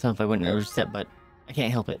told myself I wouldn't overstep, but I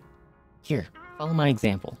can't help it. Here, follow my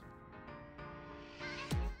example.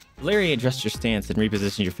 Valeria adjusts your stance and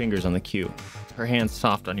repositions your fingers on the cue, her hands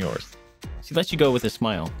soft on yours. She lets you go with a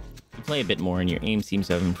smile. You play a bit more and your aim seems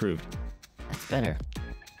to have improved. That's better.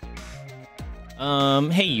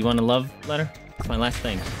 Hey, you want a love letter? It's my last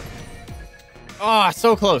thing. Ah,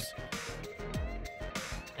 so close.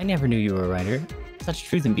 I never knew you were a writer. Such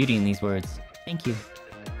truth and beauty in these words. Thank you.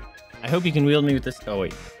 I hope you can wield me with this. Oh,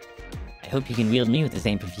 wait. I hope you can wield me with the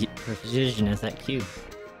same precision as that cube.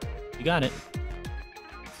 You got it.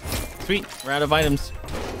 Sweet. We're out of items.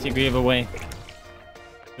 Secret giveaway.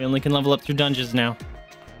 We only can level up through dungeons now.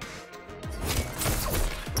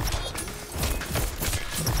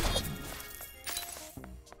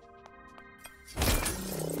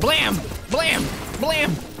 Blam! Blam! Blam!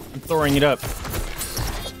 I'm throwing it up.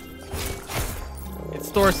 It's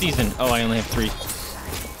Thor season. Oh, I only have 3.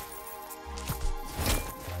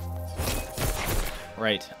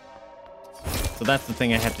 Right. So that's the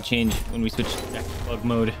thing I have to change when we switch back to bug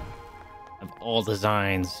mode. Of all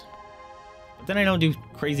designs. But then I don't do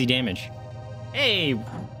crazy damage. Hey!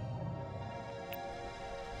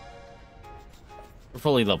 We're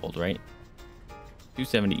fully leveled, right?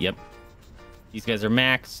 270, yep. These guys are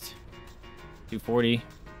maxed. 240.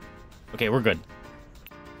 Okay, we're good.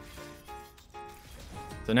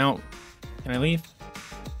 So now, can I leave?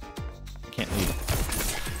 I can't leave.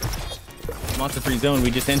 Monster-free zone,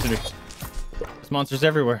 we just entered it. There's monsters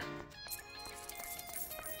everywhere.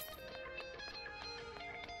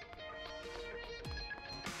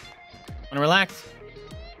 Wanna relax?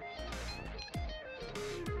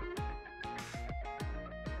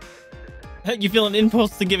 You feel an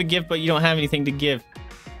impulse to give a gift, but you don't have anything to give.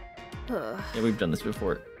 Ugh. Yeah, we've done this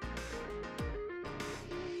before.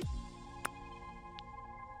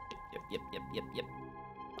 Yep.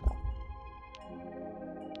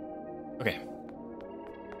 Okay.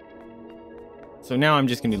 So now I'm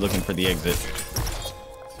just gonna be looking for the exit.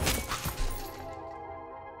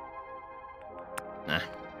 Nah. I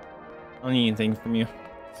don't need anything from you.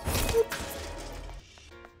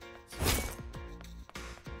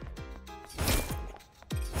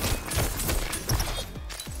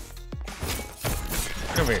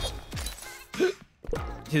 Get over here.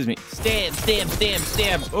 Excuse me.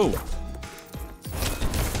 Stab. Oh.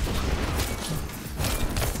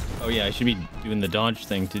 Oh yeah, I should be doing the dodge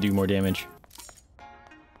thing to do more damage.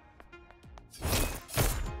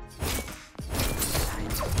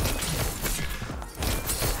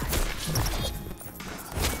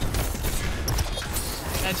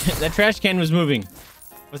 That trash can was moving.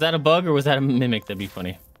 Was that a bug or was that a mimic? That'd be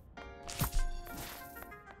funny.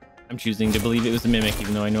 I'm choosing to believe it was a mimic,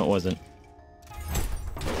 even though I know it wasn't.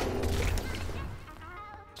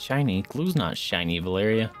 Shiny? Glue's not shiny,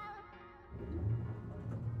 Valeria.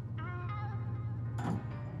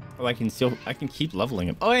 Oh, I can keep leveling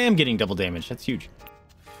him. Oh, I am getting double damage. That's huge.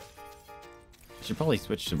 I should probably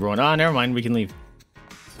switch to Rowan. Ah, never mind. We can leave.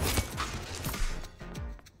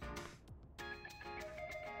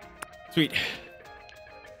 Sweet.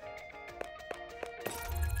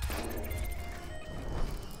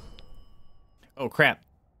 Oh, crap.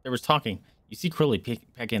 There was talking. You see Crowley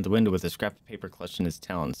pecking at the window with a scrap of paper clutched in his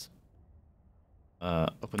talons.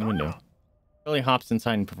 Open the window. Crowley hops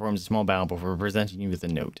inside and performs a small bow before presenting you with a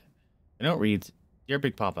note. The note reads, Dear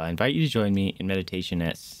Big Papa, I invite you to join me in meditation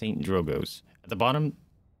at St. Drogo's. At the bottom,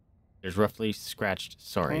 there's roughly scratched,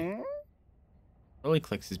 sorry. Crowley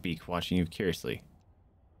clicks his beak, watching you curiously.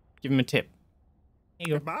 Give him a tip. Here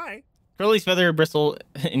you go. Goodbye. Crowley's feather bristle,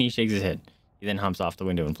 and he shakes his head. He then humps off the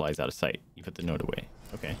window and flies out of sight. You put the note away.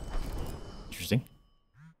 Okay. Interesting.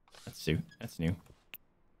 That's new.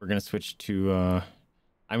 We're gonna switch to,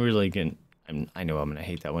 I know I'm gonna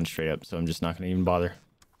hate that one straight up, so I'm just not gonna even bother.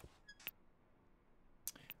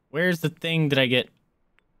 Where's the thing that I get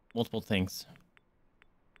multiple things?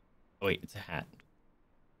 Oh wait, it's a hat.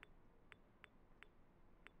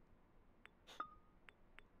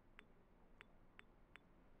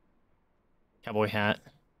 Cowboy hat.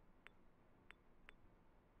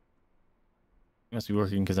 Must be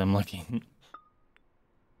working because I'm lucky.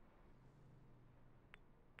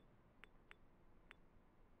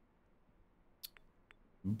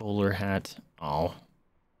 Bowler hat. Oh.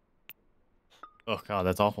 Oh god,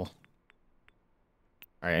 that's awful.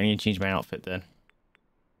 Alright, I need to change my outfit then.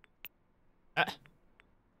 Ah.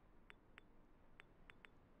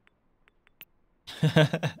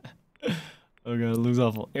 Oh god, it looks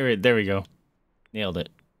awful. There we go. Nailed it.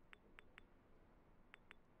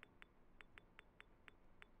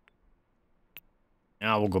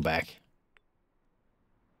 Now we'll go back.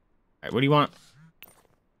 Alright, what do you want?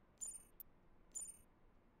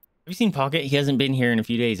 Have you seen Pocket? He hasn't been here in a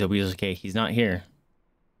few days. Hope he's okay. He's not here.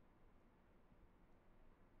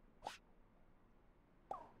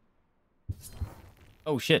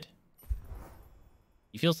 Oh, shit.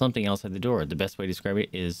 You feel something outside the door. The best way to describe it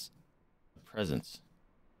is a presence.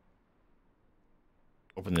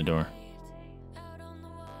 Open the door.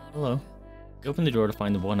 Hello. You open the door to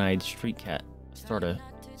find the one-eyed street cat, Astarta,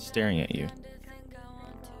 staring at you.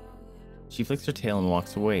 She flicks her tail and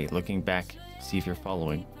walks away, looking back to see if you're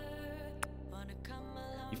following.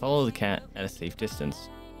 You follow the cat at a safe distance.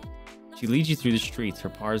 She leads you through the streets, her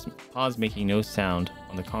paws making no sound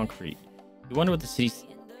on the concrete. You wonder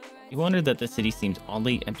that the city seems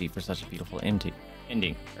oddly empty for such a beautiful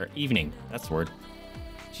evening. That's the word.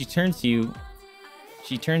 She turns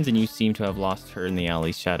and you seem to have lost her in the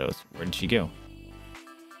alley's shadows. Where did she go?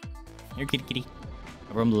 Here, kitty kitty.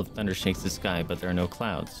 A rumble of thunder shakes the sky, but there are no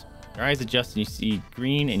clouds. Your eyes adjust and you see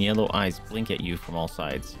green and yellow eyes blink at you from all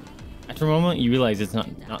sides. After a moment, you realize it's not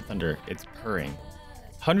thunder, it's purring.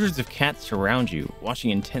 Hundreds of cats surround you,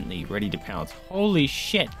 watching intently, ready to pounce. Holy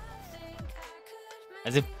shit!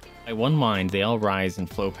 As if by one mind, they all rise and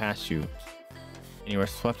flow past you, and you are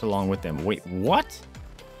swept along with them. Wait, what?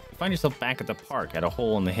 You find yourself back at the park, at a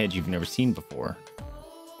hole in the hedge you've never seen before.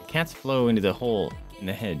 The cats flow into the hole in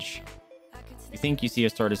the hedge. You think you see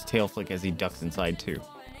Astarta's tail flick as he ducks inside too.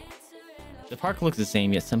 The park looks the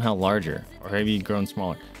same, yet somehow larger, or have you grown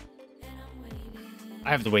smaller? I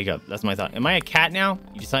have to wake up. That's my thought. Am I a cat now?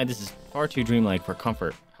 You decide this is far too dreamlike for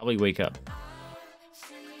comfort. How will you wake up?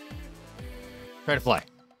 Try to fly.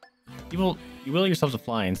 You will yourself to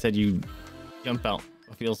fly. Instead, you jump out.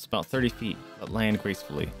 It feels about 30 feet, but land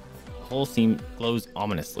gracefully. The whole scene glows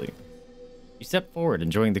ominously. You step forward,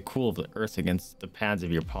 enjoying the cool of the earth against the pads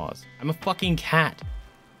of your paws. I'm a fucking cat.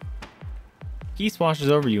 Peace washes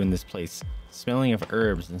over you in this place, smelling of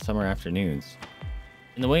herbs and summer afternoons.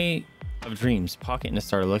 In the way of dreams, Pocket and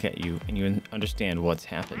Astarta look at you, and you understand what's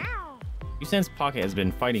happened. You sense Pocket has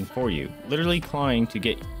been fighting for you, literally clawing to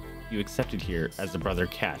get you accepted here as the brother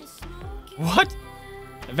cat. What?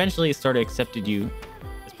 Eventually, Astarta accepted you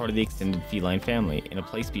as part of the extended feline family, in a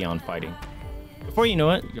place beyond fighting. Before you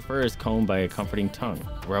know it, your fur is combed by a comforting tongue.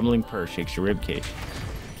 A rumbling purr shakes your ribcage.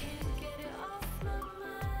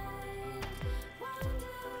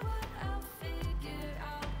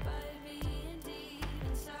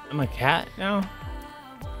 I'm a cat now?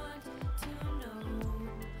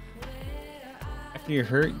 After you're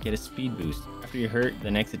hurt, get a speed boost. After you're hurt,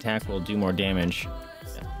 the next attack will do more damage.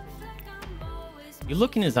 You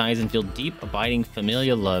look in his eyes and feel deep, abiding,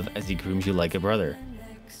 familial love as he grooms you like a brother.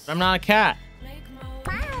 But I'm not a cat.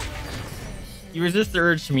 You resist the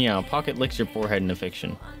urge to meow. Pocket licks your forehead in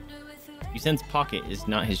affection. You sense Pocket is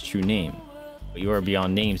not his true name, but you are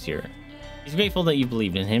beyond names here. He's grateful that you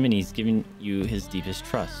believed in him, and he's given you his deepest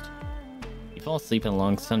trust. You fall asleep in a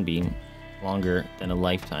long sunbeam, longer than a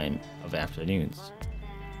lifetime of afternoons.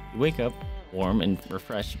 You wake up, warm and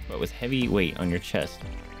refreshed, but with heavy weight on your chest.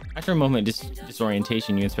 After a moment of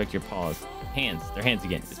disorientation, you inspect your paws. Hands. They're hands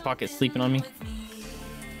again. Is Pocket sleeping on me?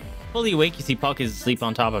 Fully awake, you see Pocket is asleep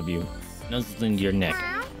on top of you, nuzzled into your neck.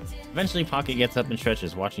 Eventually, Pocket gets up and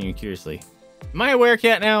stretches, watching you curiously. Am I a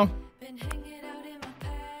werecat now?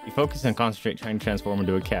 You focus and concentrate, trying to transform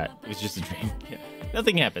into a cat. It was just a dream.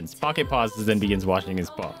 Nothing happens. Pocket pauses, then begins washing his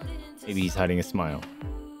paw. Maybe he's hiding a smile.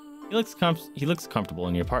 He looks comfortable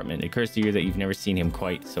in your apartment. It occurs to you that you've never seen him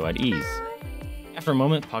quite so at ease. After a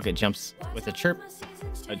moment, Pocket jumps with a chirp,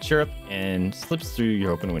 and slips through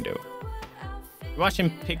your open window. You watch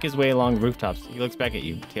him pick his way along the rooftops. He looks back at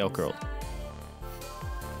you, tail curled.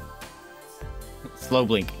 Slow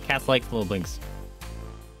blink. Cats like slow blinks.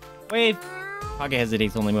 Wave! Pocket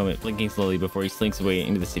hesitates only a moment, blinking slowly before he slinks away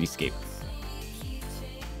into the cityscape.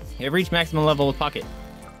 You have reached maximum level with Pocket.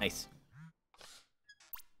 Nice.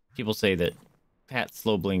 People say that cats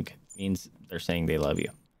slow blink means they're saying they love you.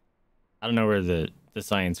 I don't know where the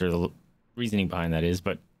science or the reasoning behind that is,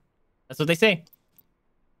 but that's what they say.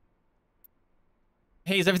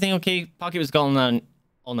 Hey, is everything okay? Pocket was calling on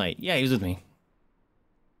all night. Yeah, he was with me.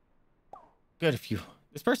 Good if you...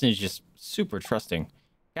 This person is just super trusting.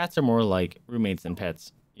 Cats are more like roommates than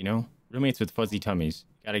pets, you know? Roommates with fuzzy tummies.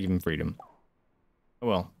 Gotta give him freedom. Oh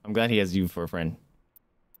well, I'm glad he has you for a friend.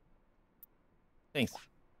 Thanks.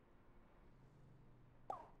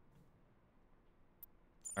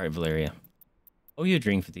 Alright, Valeria. Oh, you a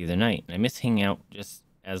drink for the other night, and I miss hanging out just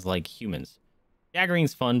as like humans.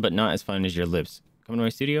 Gaggering's fun, but not as fun as your lips. Come to my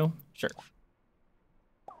studio? Sure.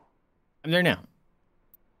 I'm there now.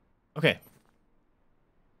 Okay.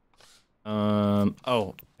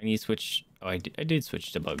 Oh, I need to switch. Oh, I did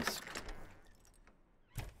switch to bugs.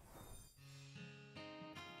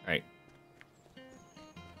 Alright.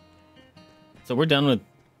 So we're done with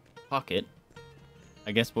Pocket.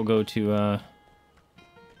 I guess we'll go to,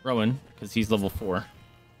 Rowan, because he's level 4.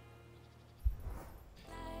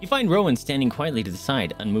 You find Rowan standing quietly to the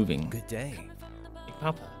side, unmoving. Good day. Big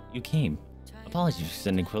Papa, you came. Apologies for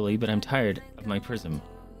sending quickly, but I'm tired of my prism.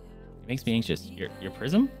 It makes me anxious. Your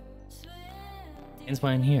prism? Hence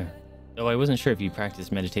why I'm here. Though I wasn't sure if you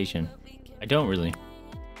practice meditation. I don't really.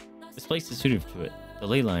 This place is suited to it. The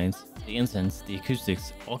ley lines, the incense, the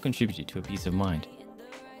acoustics all contributed to a peace of mind.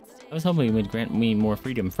 I was hoping it would grant me more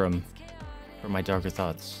freedom from my darker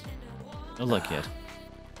thoughts. No luck yet.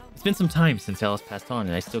 It's been some time since Alice passed on,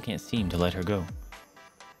 and I still can't seem to let her go.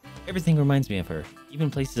 Everything reminds me of her, even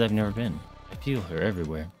places I've never been. I feel her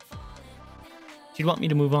everywhere. She'd want me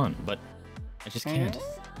to move on, but I just can't.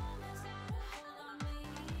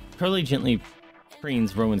 Curly gently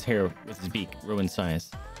preens Rowan's hair with his beak. Rowan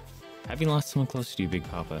sighs. Have you lost someone close to you, Big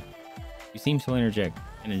Papa? You seem so energetic.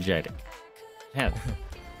 Have.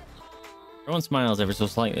 Rowan smiles ever so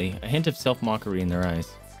slightly, a hint of self-mockery in their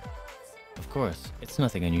eyes. Of course, it's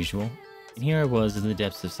nothing unusual. And here I was in the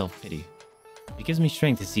depths of self-pity. It gives me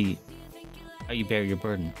strength to see how you bear your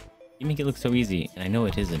burden. You make it look so easy, and I know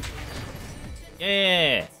it isn't.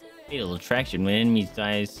 Yeah! Fatal attraction. When enemies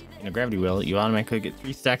dies in a gravity well, you automatically get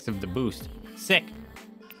 3 stacks of the boost. Sick!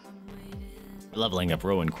 Leveling up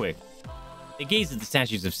Rowan quick. They gaze at the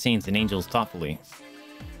statues of saints and angels thoughtfully.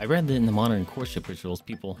 I read that in the modern courtship rituals,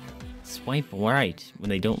 people swipe right when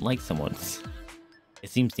they don't like someone. It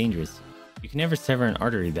seems dangerous. You can never sever an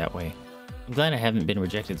artery that way. I'm glad I haven't been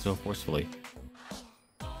rejected so forcefully.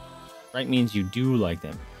 Right means you do like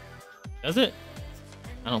them. Does it?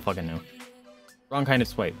 I don't fucking know. Wrong kind of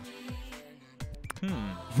swipe.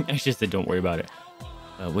 I just said don't worry about it.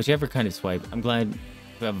 Whichever kind of swipe, I'm glad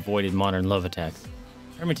to have avoided modern love attacks.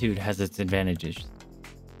 Hermitude has its advantages.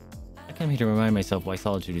 I come here to remind myself why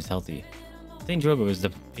solitude is healthy. Saint Drogo is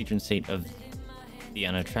the patron saint of the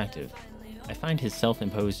unattractive. I find his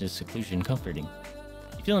self-imposed seclusion comforting.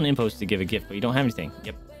 You feel an impulse to give a gift, but you don't have anything.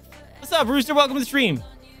 Yep. What's up, Rooster? Welcome to the stream.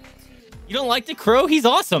 You don't like the Crow? He's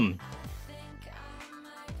awesome.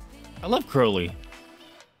 I love Crowley.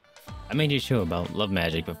 I made a show about love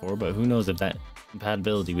magic before, but who knows if that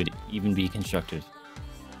compatibility would even be constructive.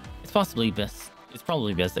 It's probably best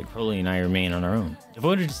that Crowley and I remain on our own,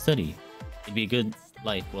 devoted to study. It'd be a good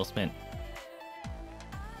life well spent.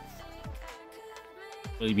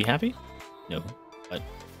 Will you be happy? No, but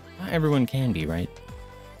not everyone can be, right?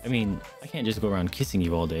 I mean, I can't just go around kissing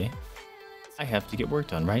you all day. I have to get work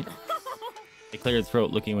done, right? They clear their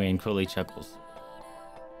throat, looking away, and Crowley chuckles.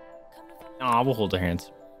 Aw, we'll hold our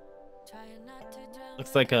hands.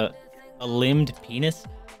 Looks like a limbed penis.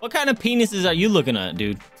 What kind of penises are you looking at,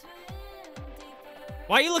 dude?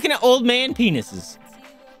 Why are you looking at old man penises?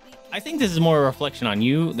 I think this is more a reflection on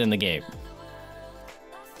you than the game.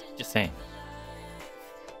 Just saying.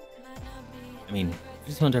 I mean, I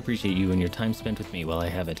just want to appreciate you and your time spent with me while I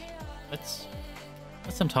have it. Let's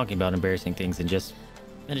stop talking about embarrassing things and just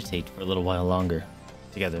meditate for a little while longer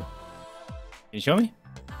together. Can you show me?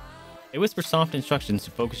 They whisper soft instructions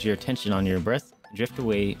to focus your attention on your breath and drift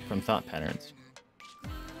away from thought patterns.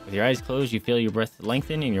 With your eyes closed, you feel your breath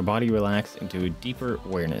lengthen and your body relax into a deeper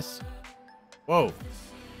awareness. Whoa!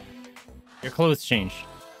 Your clothes change.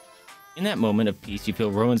 In that moment of peace, you feel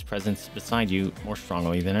Rowan's presence beside you more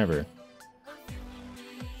strongly than ever.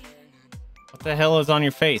 What the hell is on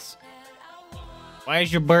your face? Why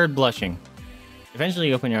is your bird blushing? Eventually,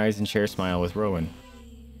 you open your eyes and share a smile with Rowan.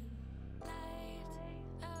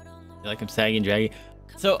 You like him saggy and draggy?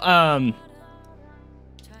 So, I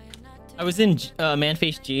was in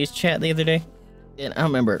Manface G's chat the other day, and I don't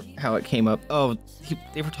remember how it came up. Oh,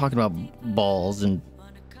 they were talking about balls and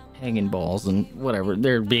hanging balls and whatever.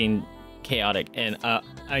 They're being chaotic, and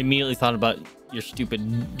I immediately thought about your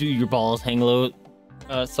stupid "Do Your Balls Hang Low"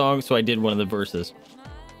 song, so I did one of the verses.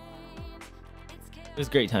 It was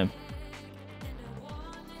a great time.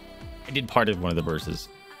 I did part of one of the verses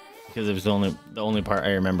because it was the only part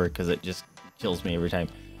I remember, because it just kills me every time.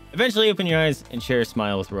 Eventually, open your eyes and share a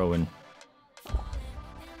smile with Rowan.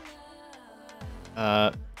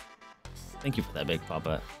 Thank you for that, Big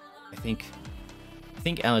Papa. I think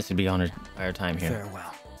Alice would be honored by our time here.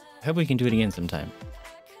 Farewell. I hope we can do it again sometime.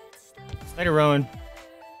 Later, Rowan.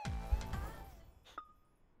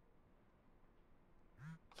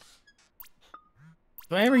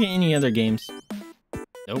 Do I ever get any other games?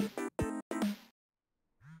 Nope.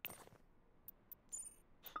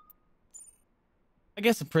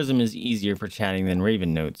 guess a prism is easier for chatting than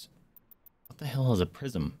Raven notes. What the hell is a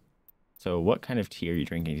prism? So what kind of tea are you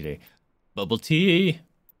drinking today? Bubble tea. Is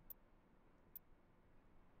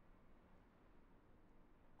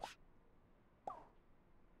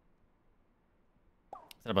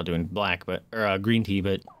that about doing black, or green tea,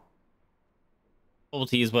 but bubble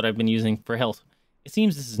tea is what I've been using for health. It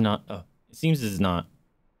seems this is not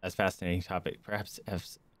as fascinating topic, perhaps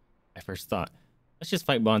as I first thought. Let's just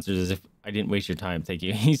fight monsters as if I didn't waste your time. Thank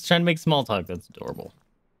you. He's trying to make small talk. That's adorable.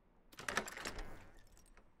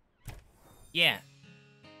 Yeah.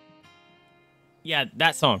 Yeah,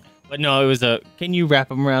 that song. But no, it was a, can you wrap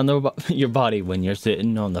them around your body when you're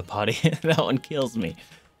sitting on the potty? That one kills me.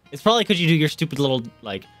 It's probably because you do your stupid little,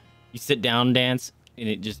 like, you sit down dance, and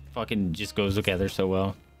it just fucking just goes together so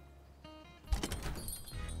well.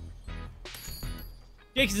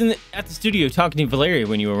 Jake is at the studio talking to Valeria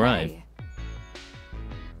when you arrive.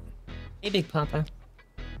 Hey, Big Papa.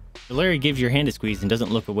 Valeria gives your hand a squeeze and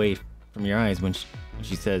doesn't look away from your eyes when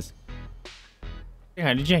she says, say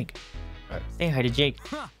hi to Jake. Say hi to Jake.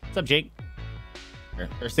 What's up, Jake?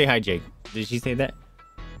 Or say hi, Jake. Did she say that?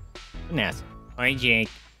 An ass. Hi, Jake.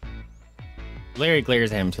 Larry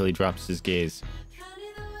glares at him until he drops his gaze.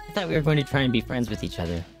 I thought we were going to try and be friends with each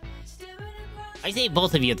other. I saved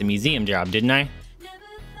both of you at the museum job, didn't I?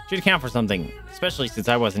 Should count for something, especially since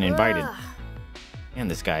I wasn't invited.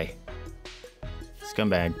 And this guy.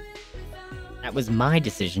 Scumbag. That was my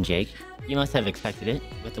decision, Jake. You must have expected it,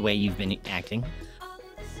 with the way you've been acting.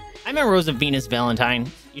 I'm a Rose of Venus, Valentine.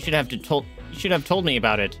 You should have told me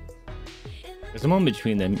about it. There's a moment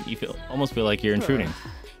between them. You almost feel like you're intruding.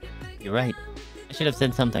 You're right. I should have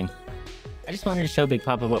said something. I just wanted to show Big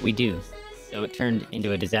Papa what we do, so it turned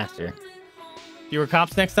into a disaster. Fewer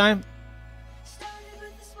cops next time?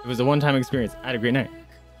 It was a one-time experience. I had a great night.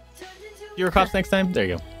 Fewer cops next time? There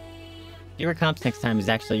you go. Fewer cops next time is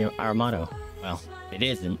actually our motto. Well, it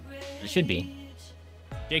isn't. It should be.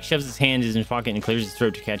 Jake shoves his hand in his pocket and clears his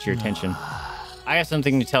throat to catch your attention. I have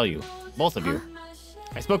something to tell you. Both of you.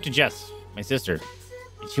 I spoke to Jess, my sister,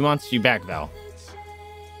 and she wants you back, Val.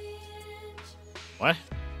 What?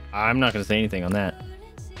 I'm not going to say anything on that.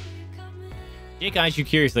 Jake eyes you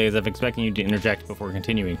curiously as if expecting you to interject before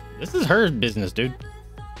continuing. This is her business, dude.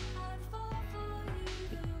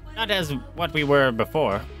 Not as what we were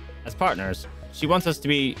before. As partners. She wants us to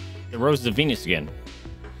be the Roses of Venus again.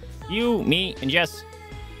 You, me, and Jess.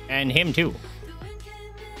 And him, too.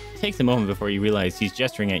 It takes a moment before you realize he's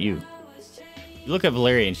gesturing at you. You look at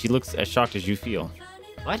Valeria and she looks as shocked as you feel.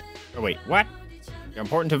 What? Or wait, what? You're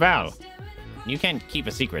important to Val. You can't keep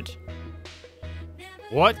a secret.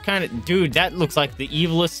 What kind of... Dude, that looks like the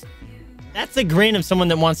evilest... That's a grin of someone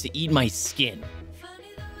that wants to eat my skin.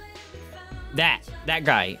 That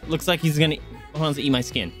guy looks like he's gonna... wants to eat my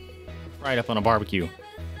skin. Fried up on a barbecue.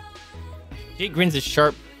 Jake grins as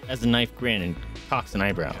sharp as a knife grin and cocks an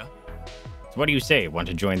eyebrow. So what do you say? Want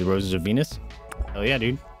to join the Roses of Venus? Hell yeah,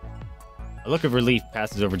 dude. A look of relief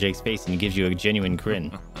passes over Jake's face and he gives you a genuine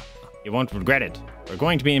grin. You won't regret it. We're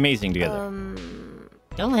going to be amazing together.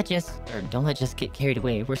 Don't let Jess get carried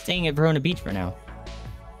away. We're staying at Verona Beach for now.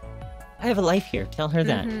 I have a life here. Tell her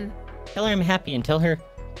that. Tell her I'm happy and tell her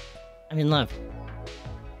I'm in love.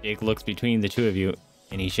 Jake looks between the two of you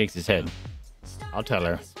and he shakes his head. I'll tell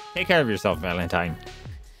her. Take care of yourself, Valentine.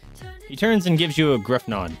 He turns and gives you a gruff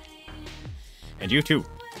nod. And you too.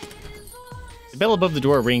 The bell above the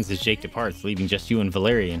door rings as Jake departs, leaving just you and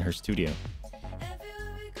Valeria in her studio.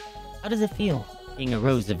 How does it feel, being a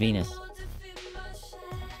Rose of Venus?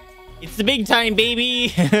 It's the big time, baby!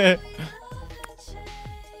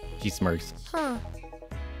 She smirks.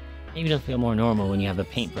 Maybe it'll feel more normal when you have a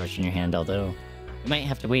paintbrush in your hand, although you might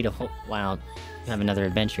have to wait a whole while to have another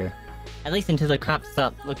adventure. At least until the cops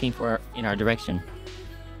stop looking in our direction.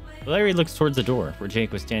 Valeria looks towards the door, where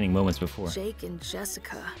Jake was standing moments before. Jake and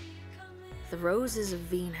Jessica. The Roses of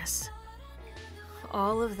Venus.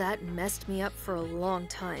 All of that messed me up for a long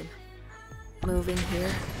time. Moving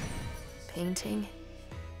here, painting,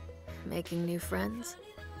 making new friends,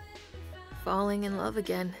 falling in love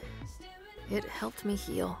again. It helped me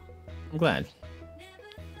heal. I'm glad.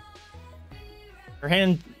 Her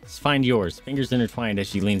hands find yours, fingers intertwined as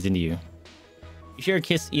she leans into you. You share a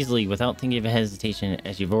kiss easily without thinking of a hesitation,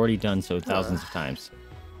 as you've already done so thousands of times.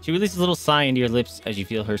 She releases a little sigh into your lips as you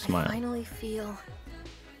feel her smile. I finally feel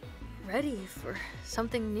ready for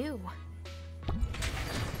something new.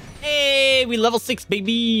 Hey, we level 6,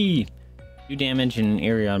 baby! You damage an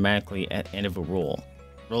area automatically at the end of a roll.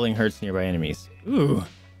 Rolling hurts nearby enemies. Ooh.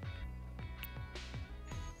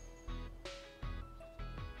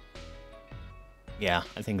 Yeah,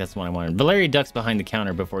 I think that's the one I wanted. Valeria ducks behind the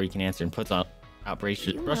counter before you can answer and puts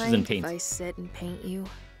brushes You and mind paint. if I sit and paint you,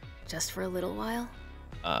 just for a little while?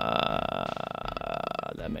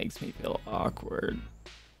 That makes me feel awkward.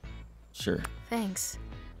 Sure. Thanks.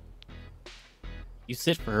 You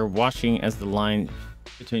sit for her, watching as the line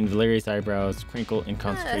between Valeria's eyebrows crinkle in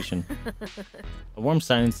concentration. A warm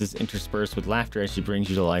silence is interspersed with laughter as she brings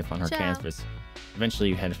you to life on her Ciao. canvas. Eventually,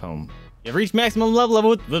 you head home. You have reached maximum love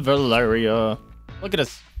level with Valeria. Look at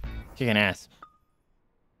us, kicking ass.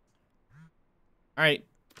 All right,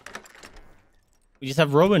 we just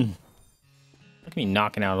have Rowan. Look at me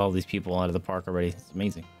knocking out all these people out of the park already. It's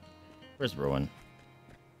amazing. Where's Rowan?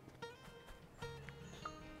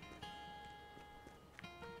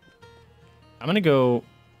 I'm gonna go.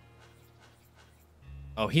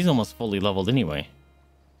 Oh, he's almost fully leveled anyway.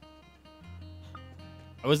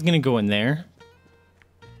 I was gonna go in there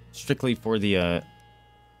strictly for the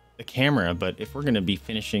camera, but if we're gonna be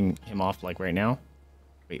finishing him off like right now.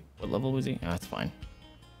 Wait, what level was he? Ah, that's fine.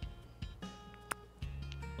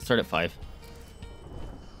 We'll start at 5.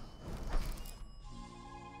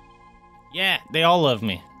 Yeah, they all love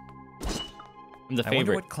me. I'm the I wonder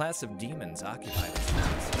favorite. what class of demons occupy this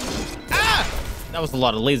place. Ah! That was a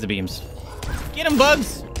lot of laser beams. Get him,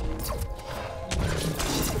 Bugs!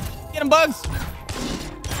 Get him, Bugs!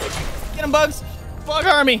 Get him, Bugs! Bug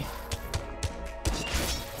army!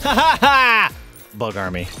 Ha ha ha! Bug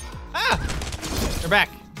army. Ah! They're back.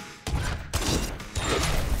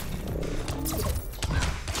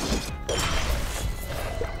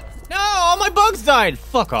 No! All my bugs died!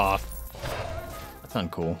 Fuck off. That's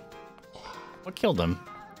uncool. What killed them?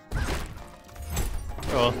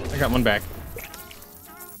 Oh, I got one back.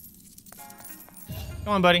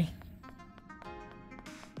 Come on, buddy.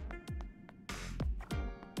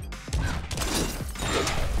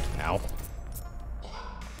 Ow.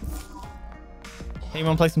 Hey, you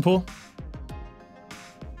wanna play some pool?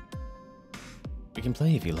 We can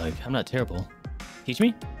play if you like. I'm not terrible. Teach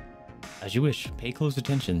me? As you wish. Pay close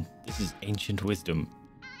attention. This is ancient wisdom.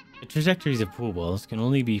 The trajectories of pool balls can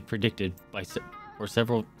only be predicted by for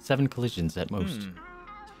 7 collisions at most.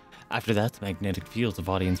 After that, the magnetic fields of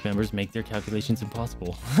audience members make their calculations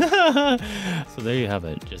impossible. So there you have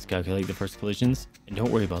it. Just calculate the first collisions and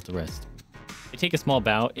don't worry about the rest. They take a small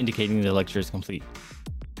bow, indicating the lecture is complete.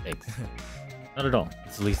 Thanks. Not at all.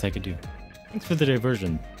 It's the least I could do. Thanks for the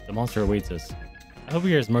diversion. The monster awaits us. I hope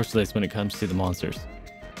you're as merciless when it comes to the monsters.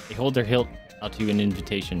 They hold their hilt out to an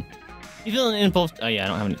invitation. You feel an impulse. Oh yeah, I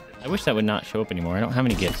don't have any. I wish that would not show up anymore. I don't have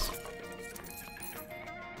any gifts.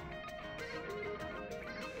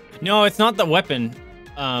 No, it's not the weapon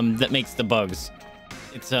that makes the bugs.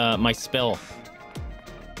 It's my spell.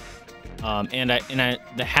 And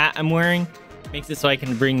the hat I'm wearing makes it so I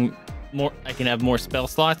can bring more. I can have more spell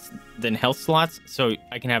slots than health slots, so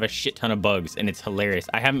I can have a shit ton of bugs, and it's hilarious.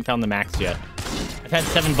 I haven't found the max yet. I've had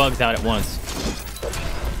 7 bugs out at once,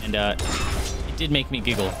 and it did make me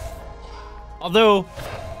giggle. Although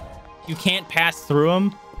you can't pass through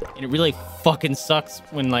them, and it really fucking sucks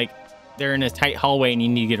when like they're in a tight hallway and you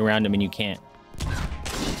need to get around them and you can't.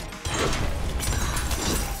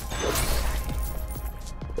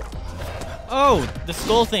 Oh, the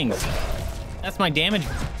skull things. That's my damage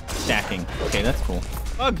stacking. Okay, that's cool.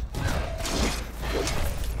 Bug.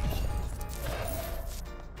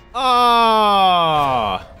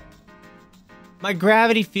 Oh, my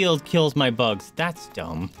gravity field kills my bugs. That's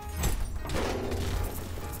dumb.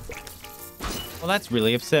 Well, that's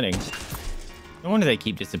really upsetting. No wonder they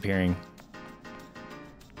keep disappearing.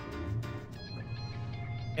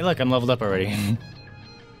 Hey, look, I'm leveled up already.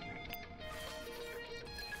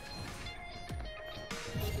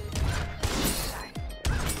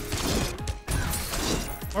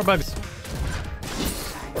 More bugs.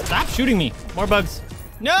 Stop shooting me. More bugs.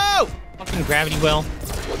 No! Fucking gravity well.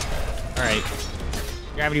 Alright.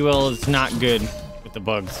 Gravity well is not good with the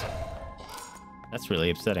bugs. That's really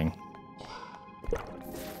upsetting.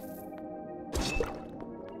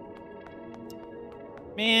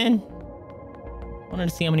 Man, wanted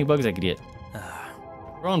to see how many bugs I could get.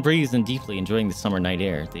 Rowan breathes in deeply, enjoying the summer night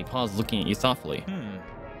air. They pause, looking at you thoughtfully.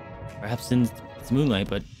 Perhaps in it's moonlight,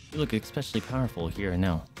 but you look especially powerful here and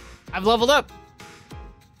now. I've leveled up.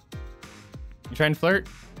 You trying to flirt?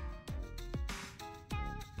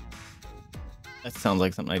 That sounds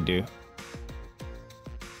like something I'd do.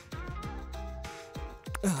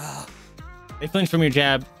 They flinch from your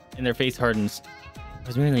jab, and their face hardens. I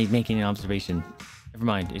was merely making an observation. Never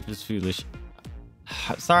mind, it was foolish.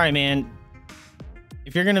 Sorry, man.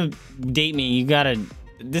 If you're gonna date me, you gotta...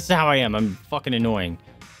 This is how I am. I'm fucking annoying.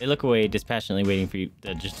 They look away, dispassionately waiting for you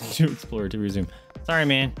just to explore to resume. Sorry,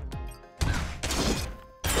 man. I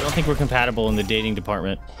don't think we're compatible in the dating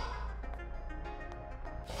department.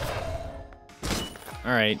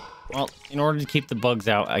 All right. Well, in order to keep the bugs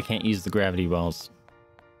out, I can't use the gravity wells.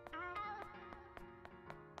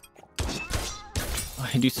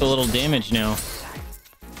 I do so little damage now.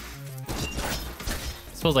 I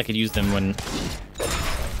suppose I could use them when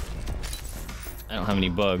I don't have any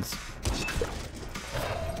bugs.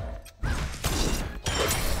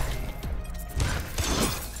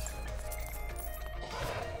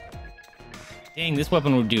 Dang, this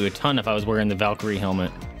weapon would do a ton if I was wearing the Valkyrie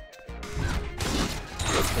helmet.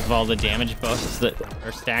 Because of all the damage buffs that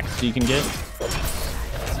are stacks you can get.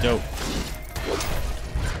 It's dope.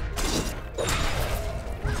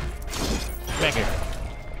 Back here.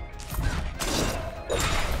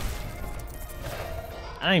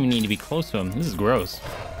 I don't even need to be close to him. This is gross.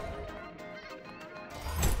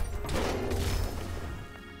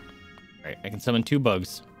 Alright, I can summon 2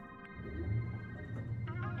 bugs.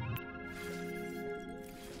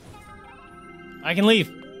 I can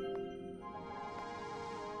leave.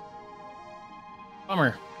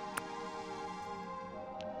 Bummer.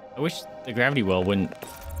 I wish the gravity well wouldn't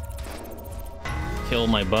kill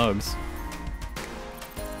my bugs.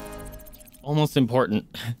 Almost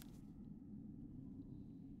important.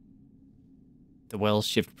 The wells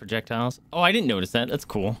shift projectiles. Oh, I didn't notice that. That's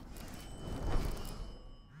cool.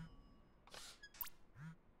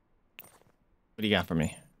 What do you got for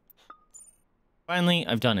me? Finally,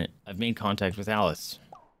 I've done it. I've made contact with Alice.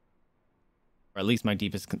 Or at least my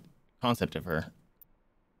deepest concept of her.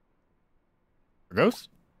 Her ghost?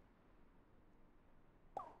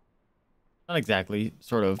 Not exactly,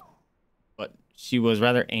 sort of. But she was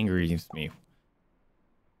rather angry with me.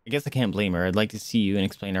 I guess I can't blame her. I'd like to see you and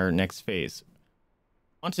explain our next phase.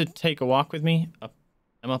 Want to take a walk with me?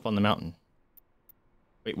 I'm up on the mountain.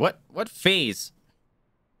 Wait, what? What phase?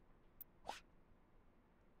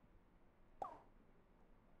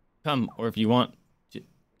 Come, or if you want to,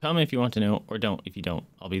 come if you want to know, or don't if you don't.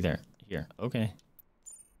 I'll be there. Here. Okay.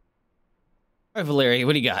 All right, Valeria,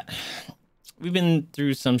 what do you got? We've been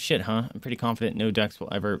through some shit, huh? I'm pretty confident no ducks will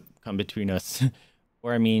ever come between us.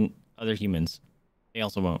 Or, I mean, other humans. They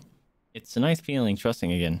also won't. It's a nice feeling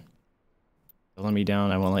trusting again. Don't let me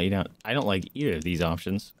down, I won't let you down. I don't like either of these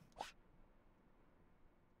options.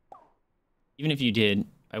 Even if you did,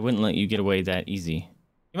 I wouldn't let you get away that easy.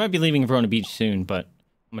 You might be leaving Verona Beach soon, but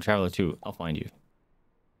I'm a traveler too. I'll find you.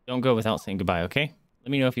 Don't go without saying goodbye, okay?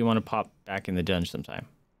 Let me know if you want to pop back in the dungeon sometime.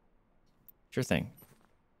 Sure thing.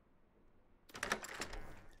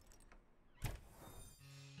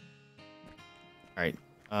 Alright.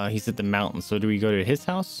 He's at the mountain, so do we go to his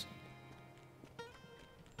house?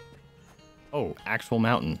 Oh, actual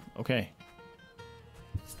mountain. Okay.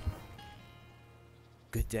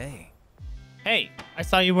 Good day. Hey, I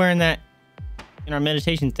saw you wearing that in our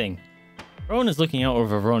meditation thing. Rowan is looking out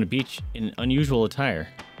over Verona Beach in unusual attire.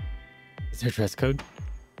 Is there dress code?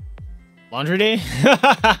 Laundry day?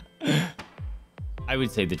 I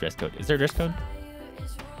would say the dress code. Is there a dress code?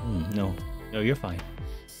 No. No, you're fine.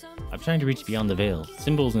 I'm trying to reach beyond the veil.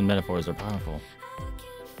 Symbols and metaphors are powerful.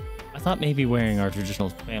 I thought maybe wearing our traditional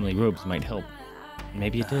family robes might help.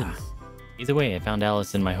 Maybe it did. Either way, I found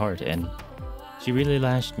Alice in my heart, and she really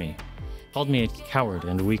lashed me. Called me a coward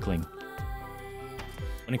and a weakling.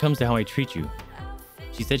 When it comes to how I treat you,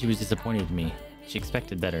 she said she was disappointed in me. She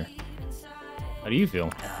expected better. How do you feel?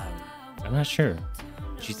 I'm not sure.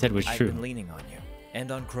 She said was true. I've been leaning on you, and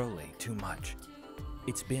on Crowley, too much.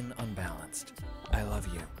 It's been unbalanced. I love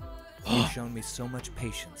you. You've shown me so much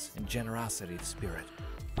patience and generosity of spirit.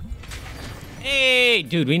 Hey,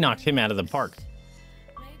 dude, we knocked him out of the park.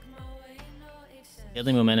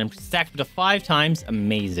 Daily momentum stacked up to 5 times.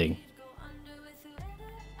 Amazing.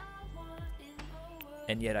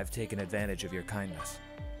 And yet I've taken advantage of your kindness.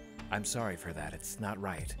 I'm sorry for that. It's not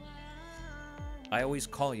right. I always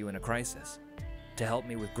call you in a crisis. To help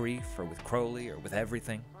me with grief, or with Crowley, or with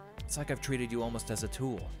everything. It's like I've treated you almost as a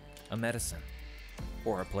tool, a medicine,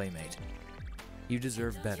 or a playmate. You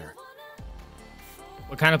deserve better.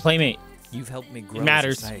 What kind of playmate? You've helped me grow It as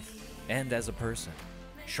a scythe and as a person,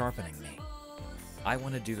 sharpening me. I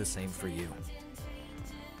want to do the same for you.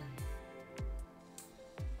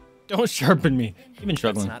 Don't sharpen me. You've been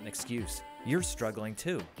struggling. That's not an excuse. You're struggling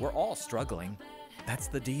too. We're all struggling. That's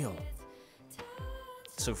the deal.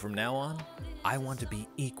 So from now on, I want to be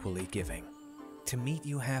equally giving. To meet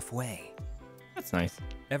you halfway. That's nice.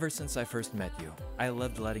 Ever since I first met you, I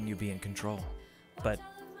loved letting you be in control. But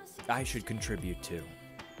I should contribute too.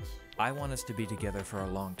 I want us to be together for a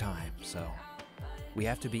long time, so we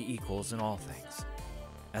have to be equals in all things.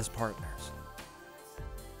 As partners.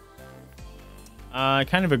 I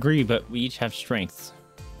kind of agree, but we each have strengths.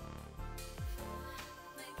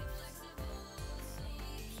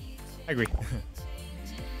 I agree.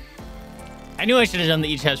 I knew I should have done the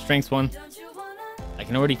each have strengths one. I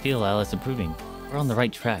can already feel Alice approving. We're on the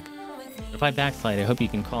right track. But if I backslide, I hope you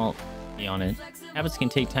can call me on it. Habits can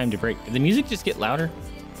take time to break. Did the music just get louder?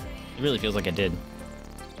 It really feels like it did.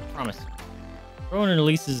 Promise. Rowan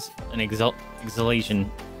releases an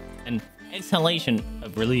exhalation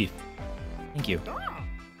of relief. Thank you.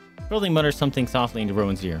 Crowley mutters something softly into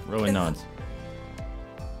Rowan's ear. Rowan nods.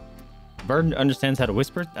 Bird understands how to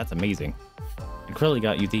whisper? That's amazing. And Crowley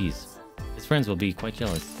got you these. His friends will be quite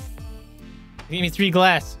jealous. He gave me 3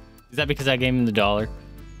 glass. Is that because I gave him the $1?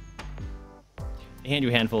 They hand you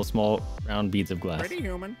a handful of small, round beads of glass. Pretty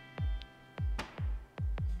human.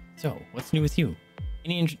 So, what's new with you?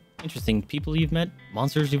 Any interesting people you've met?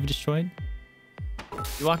 Monsters you've destroyed?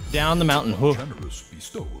 You walk down the mountain. Whoa. Generous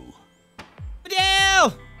bestowal.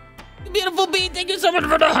 Fidel! You beautiful bee. Thank you so much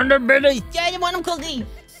for the 100 berries. Yeah, I want them cookie.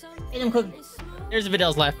 Get them cookie. There's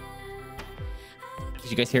Fidel's laugh. Did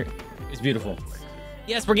you guys hear it? It's beautiful.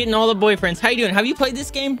 Yes, we're getting all the boyfriends. How you doing? Have you played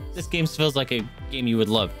this game? This game feels like a game you would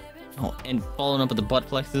love. Oh, and following up with the butt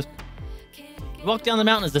flexes. You walk down the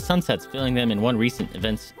mountain as the sun sets, filling them in on recent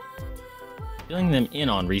events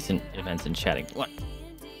and chatting. 1,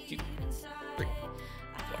 2, 3,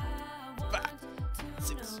 4, 5,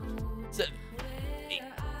 6, 7, 8,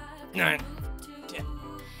 9, 10,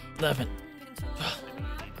 11, 12,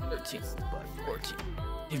 13, 14,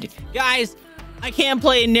 15. Guys, I can't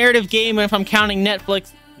play a narrative game if I'm counting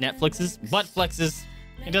Netflix's butt flexes.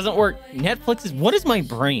 It doesn't work. Netflix's, what is my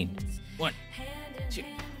brain? 1, 2,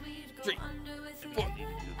 3, 4,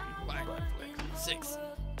 5, 6,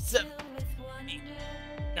 7, 8,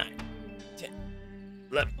 9, 10,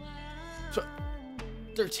 11, 12,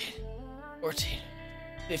 13, 14,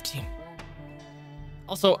 15.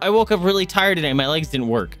 Also, I woke up really tired today. My legs didn't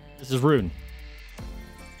work. This is rude.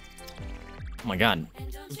 Oh my god.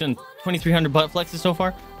 We've done 2,300 butt flexes so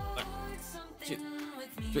far. 1, 2,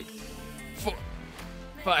 3, 4,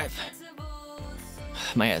 5.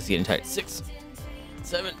 My ass is getting tired. 6,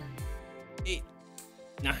 7, 8,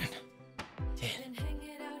 9, 10,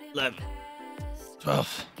 11,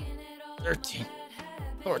 12, 13,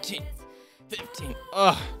 14, 15.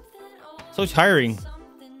 Ugh. So tiring.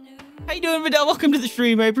 How you doing, Vidal? Welcome to the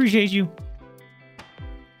stream. I appreciate you.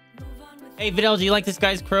 Hey, Vidal, do you like this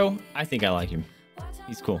guy's crow? I think I like him.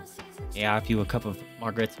 He's cool. Yeah, I have you a cup of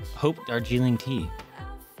Margaret's Hope Darjeeling tea.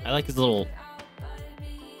 I like his little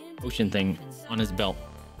ocean thing on his belt.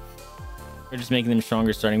 They're just making them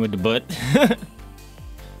stronger, starting with the butt.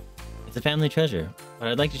 It's a family treasure, but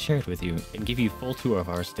I'd like to share it with you and give you a full tour of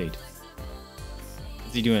our estate.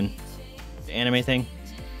 Is he doing the anime thing?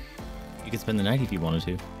 You could spend the night if you wanted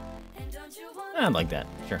to. I'd like that,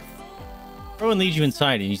 sure. Rowan leads you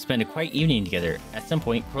inside and you spend a quiet evening together. At some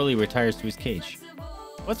point, Crowley retires to his cage.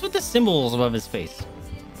 What's with the symbols above his face?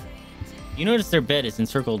 You notice their bed is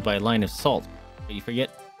encircled by a line of salt, but you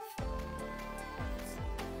forget.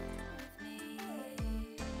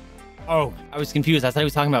 Oh, I was confused. I thought he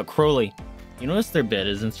was talking about Crowley. You notice their bed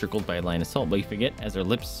is encircled by a line of salt, but you forget as their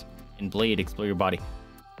lips and blade explore your body.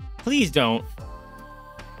 Please don't.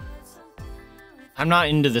 I'm not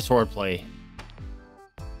into this swordplay.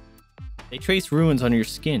 They trace runes on your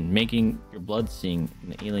skin, making your blood sing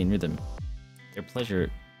in the alien rhythm. The pleasure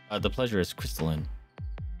is crystalline.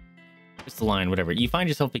 Crystalline, whatever. You find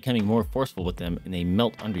yourself becoming more forceful with them, and they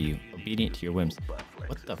melt under you, obedient to your whims.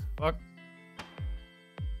 What the fuck?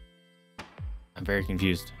 I'm very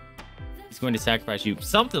confused. He's going to sacrifice you.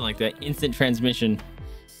 Something like that. Instant transmission.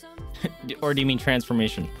 Or do you mean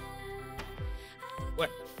transformation? 1,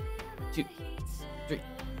 2, 3,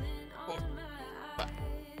 4, 5,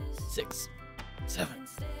 6, 7,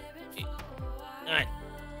 8, 9,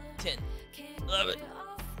 10, 11,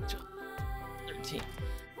 12, 13,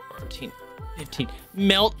 14, 15.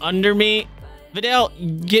 Melt under me. Vidal,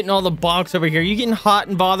 getting all the bonks over here. You getting hot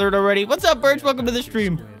and bothered already? What's up, Birch? Welcome to the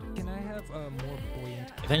stream. Can I have a more buoyant...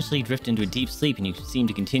 Eventually you drift into a deep sleep and you seem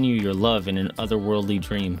to continue your love in an otherworldly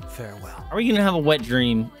dream. Farewell. Are we gonna have a wet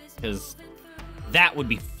dream? Because that would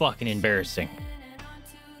be fucking embarrassing.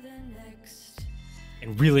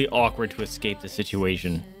 And really awkward to escape the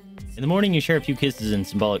situation. In the morning, you share a few kisses and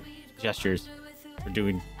symbolic gestures. We're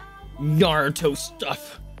doing Naruto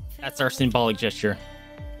stuff. That's our symbolic gesture.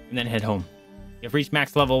 And then head home. You've reached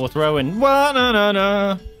max level with Rowan.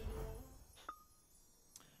 Wa-na-na-na.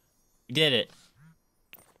 We did it.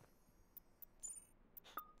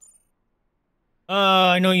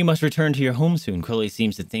 I know you must return to your home soon. Crowley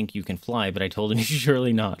seems to think you can fly, but I told him you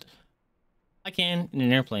surely not. I can, in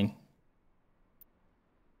an airplane.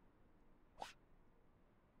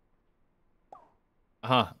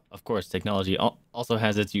 Aha, of course, technology also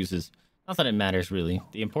has its uses. Not that it matters, really.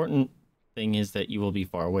 The important thing is that you will be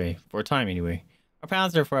far away. For a time, anyway. Our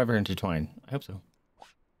paths are forever intertwined. I hope so.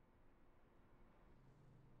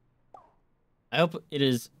 I hope it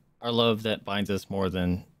is our love that binds us more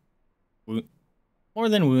than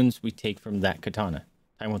wounds we take from that katana.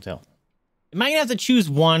 Time will tell. Am I gonna have to choose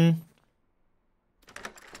one?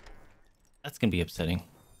 That's gonna be upsetting.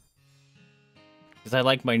 Because I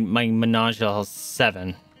like my Menage a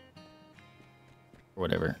 7. Or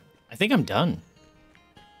whatever. I think I'm done.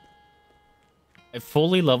 I've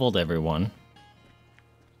fully leveled everyone.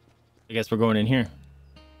 I guess we're going in here.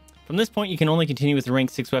 From this point, you can only continue with the rank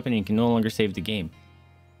 6 weapon and you can no longer save the game.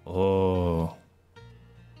 Oh.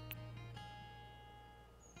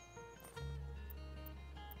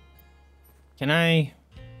 Can I...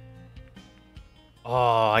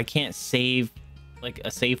 Oh, I can't save, like,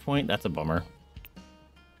 a save point? That's a bummer.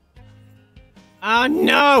 Oh,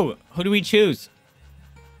 no! Who do we choose?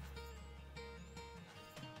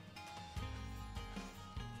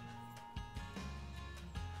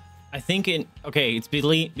 I think it... Okay, it's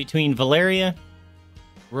between Valeria,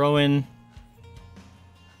 Rowan,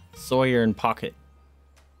 Sawyer, and Pocket.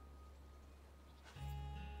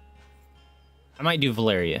 I might do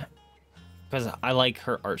Valeria. Because I like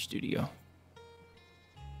her art studio.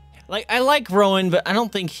 Like, I like Rowan, but I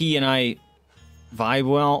don't think he and I vibe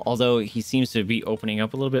well. Although he seems to be opening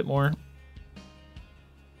up a little bit more.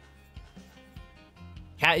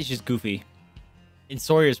 Cat is just goofy. And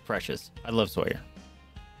Sawyer's precious. I love Sawyer.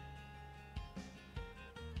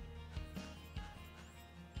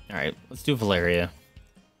 Alright, let's do Valeria.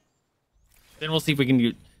 Then we'll see if we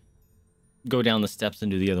can go down the steps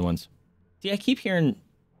and do the other ones. See, I keep hearing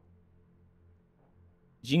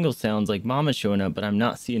jingle sounds like Mama's showing up, but I'm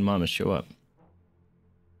not seeing Mama show up.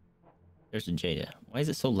 There's a Jada. Why is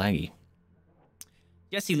it so laggy?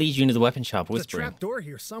 Jesse leads you into the weapon shop, whispering. There's a trap door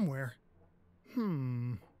here somewhere.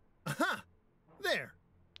 Aha! There!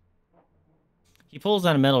 He pulls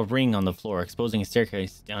out a metal ring on the floor, exposing a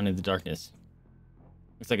staircase down into the darkness.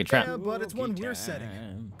 Looks like a trap. Yeah, but it's one we're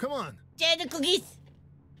setting. Come on. Jada cookies.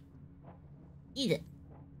 Eat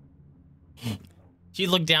it. She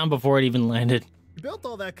looked down before it even landed. You built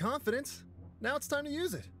all that confidence. Now it's time to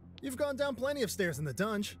use it. You've gone down plenty of stairs in the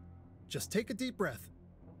dungeon. Just take a deep breath.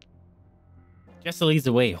 Jesse leads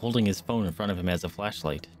the way, holding his phone in front of him as a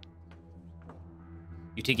flashlight.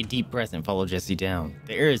 You take a deep breath and follow Jesse down.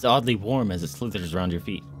 The air is oddly warm as it slithers around your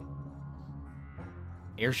feet.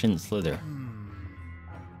 Air shouldn't slither.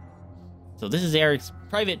 So this is Eric's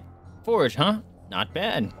private forge, huh? Not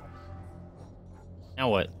bad. Now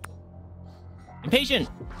what? Impatient!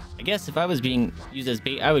 I guess if I was being used as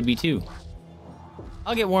bait, I would be too.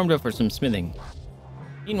 I'll get warmed up for some smithing.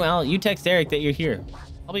 Meanwhile, you text Eric that you're here.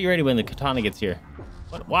 I'll be ready when the katana gets here.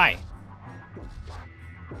 What? Why?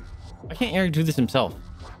 Why can't Eric do this himself?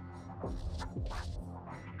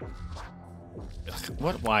 Ugh,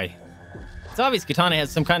 what? Why? It's obvious Katana has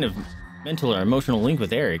some kind of mental or emotional link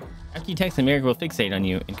with Eric. After you text him, Eric will fixate on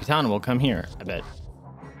you, and Katana will come here, I bet.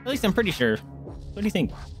 At least I'm pretty sure. What do you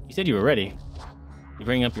think? You said you were ready. You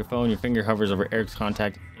bring up your phone, your finger hovers over Eric's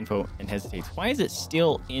contact info and hesitates. Why is it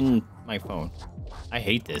still in my phone? I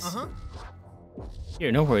hate this. Here,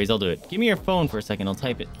 no worries, I'll do it. Give me your phone for a second, I'll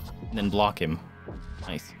type it, and then block him.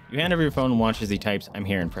 Nice. You hand over your phone and watch as he types, I'm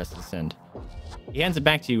here, and presses send. He hands it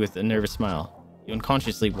back to you with a nervous smile. You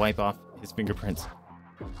unconsciously wipe off his fingerprints.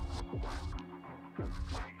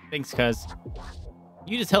 Thanks, cuz.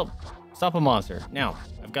 You just helped stop a monster. Now,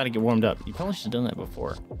 I've got to get warmed up. You probably should have done that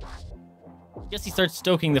before. Jesse starts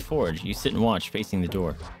stoking the forge. You sit and watch, facing the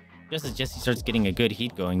door. Just as Jesse starts getting a good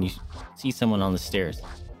heat going, you see someone on the stairs.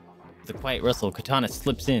 With a quiet rustle, Katana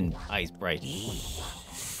slips in, eyes bright.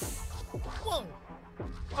 Whoa!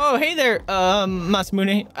 Oh, hey there,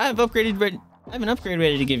 Masamune. I have an upgrade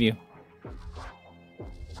ready to give you.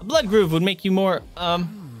 A blood groove would make you more,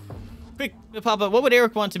 quick, Papa, what would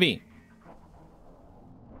Eric want to be?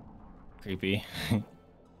 Creepy.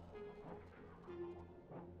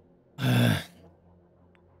 I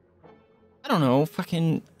don't know,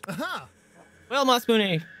 fucking... Aha! Well,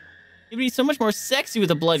 Masamune, you'd be so much more sexy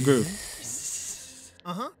with a blood groove.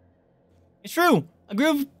 Uh-huh. It's true. A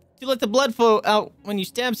groove to let the blood flow out when you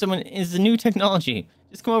stab someone is a new technology.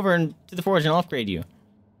 Just come over to the forge and I'll upgrade you.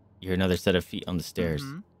 You hear another set of feet on the stairs.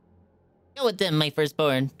 Go with them, my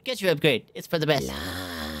firstborn. Get your upgrade. It's for the best.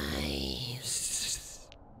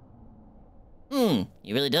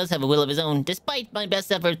 He really does have a will of his own, despite my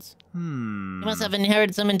best efforts. He must have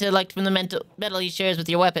inherited some intellect from the metal he shares with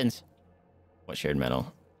your weapons. What shared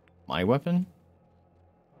metal? My weapon?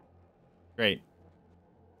 Great.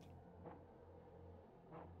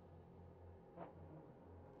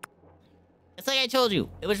 It's like I told you.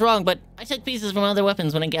 It was wrong, but I took pieces from other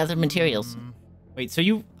weapons when I gathered materials. Wait, so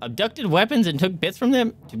you abducted weapons and took bits from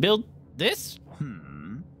them to build this?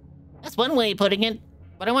 That's one way of putting it,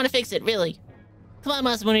 but I want to fix it, really. Come on,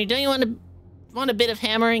 Masamune, don't you want a bit of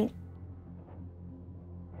hammering?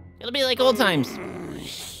 It'll be like old times.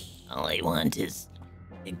 All I want is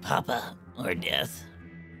Big Papa or death.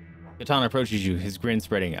 Katana approaches you, his grin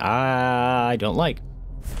spreading. I don't like.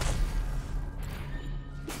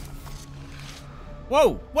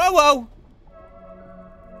 Whoa! Whoa, whoa!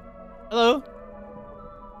 Hello?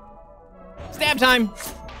 Stab time!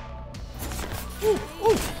 Ooh,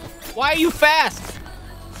 ooh. Why are you fast?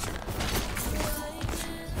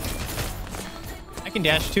 I can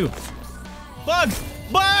dash too. Bugs!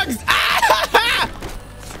 Bugs! Ah!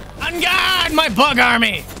 On guard, my bug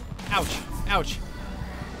army! Ouch. Ouch.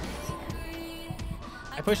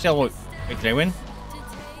 I pushed L. Wait, did I win?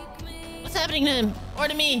 What's happening to him? Or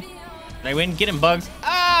to me? Did I win? Get him, Bugs.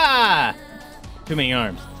 Ah! Too many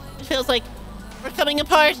arms. It feels like we're coming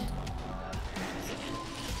apart.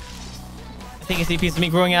 I think I see a piece of me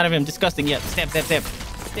growing out of him. Disgusting. Yep. Stab, stab, stab.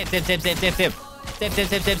 Stab, stab, stab, stab, stab, stab. Stab, stab,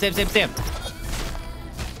 stab, stab, stab, stab, stab.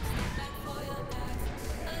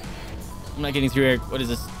 I'm not getting through, Eric. What is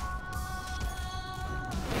this?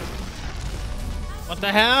 What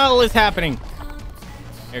the hell is happening?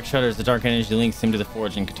 Eric shudders. The dark energy links him to the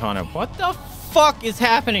forge and katana. What the fuck is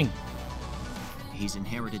happening? He's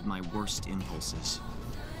inherited my worst impulses.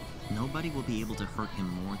 Nobody will be able to hurt him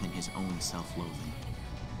more than his own self-loathing.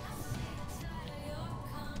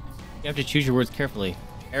 You have to choose your words carefully.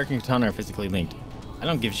 Eric and Katana are physically linked. I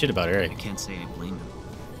don't give a shit about Eric. I can't say I blame him.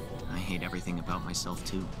 I hate everything about myself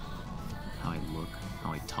too. How I look,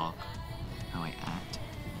 how I talk, how I act.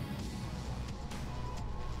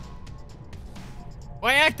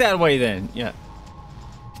 Why act that way then? Yeah.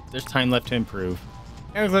 There's time left to improve.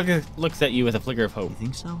 Eric looks at you with a flicker of hope. You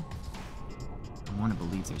think so? I want to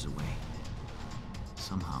believe there's a way.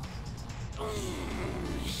 Somehow.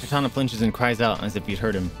 Katana flinches and cries out as if you'd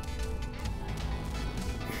hurt him.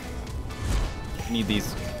 I need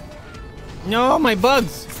these. No, my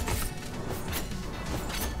bugs!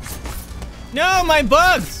 No, my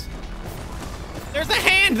bugs! There's a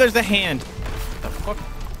hand! There's a hand! What the fuck?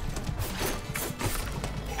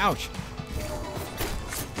 Ouch.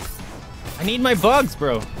 I need my bugs,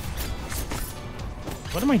 bro.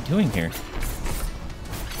 What am I doing here?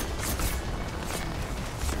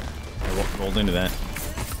 I rolled into that.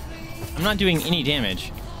 I'm not doing any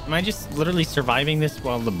damage. Am I just literally surviving this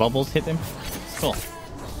while the bubbles hit them? Cool.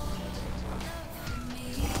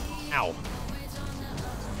 Ow.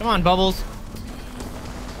 Come on, Bubbles.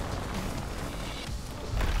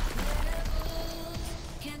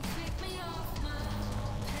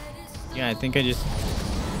 Yeah, I think I just...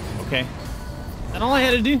 Okay. Is that all I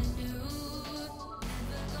had to do?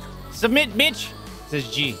 Submit, bitch! It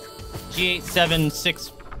says G.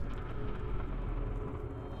 G876.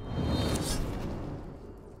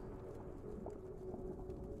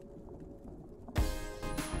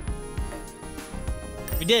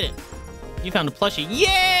 We did it. You found a plushie.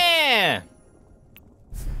 Yeah!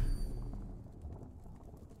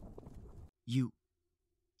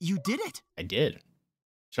 You did it! I did.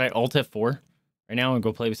 Should I alt F4 right now and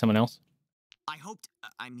go play with someone else? I hoped,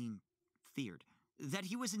 feared, that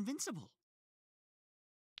he was invincible.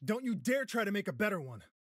 Don't you dare try to make a better one.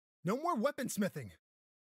 No more weaponsmithing.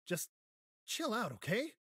 Just chill out,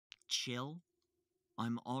 okay? Chill?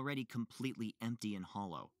 I'm already completely empty and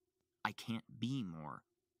hollow. I can't be more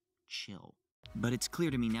chill. But it's clear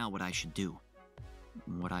to me now what I should do.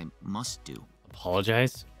 What I must do.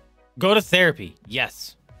 Apologize? Go to therapy.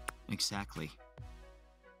 Yes. Exactly.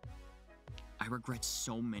 I regret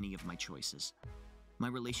so many of my choices. My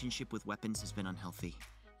relationship with weapons has been unhealthy.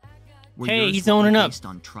 Hey, yours he's were owning up. Based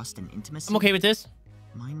on trust and intimacy. I'm okay with this.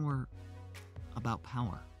 Mine were about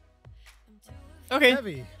power. Okay.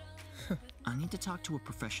 Heavy. I need to talk to a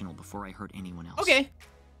professional before I hurt anyone else. Okay.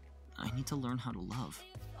 I need to learn how to love.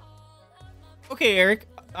 Okay, Eric.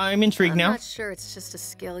 I'm intrigued now. I'm not sure it's just a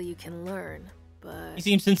skill you can learn, but You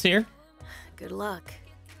seem sincere. good luck.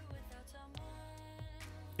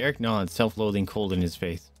 Eric nods, self-loathing cold in his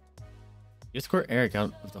face. You escort Eric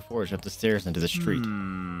out of the forge, up the stairs, into the street.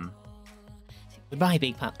 Goodbye,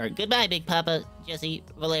 Big Papa. Or goodbye, Big Papa, Jesse,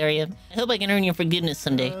 Valeria. I hope I can earn your forgiveness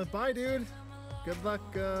someday. Bye, dude. Good luck,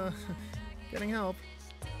 getting help.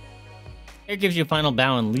 Eric gives you a final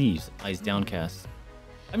bow and leaves, eyes downcast.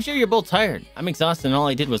 I'm sure you're both tired. I'm exhausted and all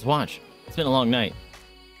I did was watch. It's been a long night.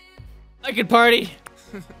 I could party!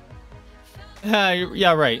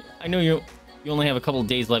 Yeah, right. I know you only have a couple of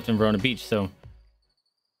days left in Verona Beach, so...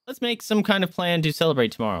 Let's make some kind of plan to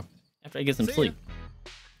celebrate tomorrow. After I get some See ya. sleep.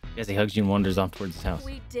 Jesse hugs you and wanders off towards his house.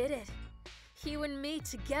 We did it. You and me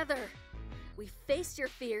together. We faced your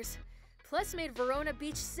fears, plus made Verona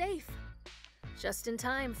Beach safe. Just in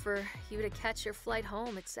time for you to catch your flight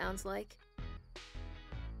home, it sounds like.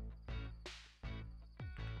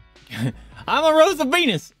 I'm a Rose of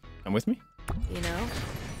Venus! Come with me? You know,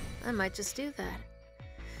 I might just do that.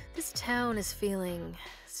 This town is feeling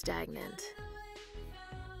stagnant.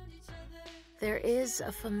 There is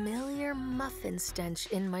a familiar muffin stench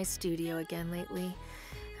in my studio again lately,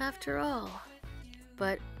 after all.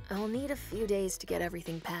 But I'll need a few days to get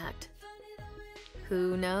everything packed.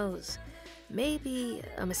 Who knows? Maybe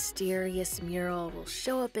a mysterious mural will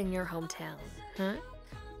show up in your hometown, huh?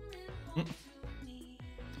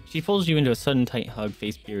 She pulls you into a sudden tight hug,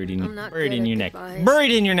 face buried in I'm not buried good in at your neck. goodbyes.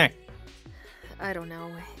 Buried in your neck! I don't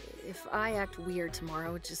know. If I act weird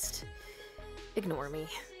tomorrow, just ignore me.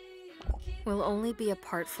 We'll only be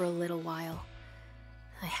apart for a little while.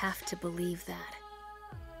 I have to believe that.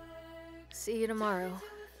 See you tomorrow,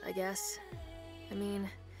 I guess. I mean,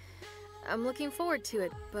 I'm looking forward to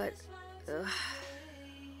it, but...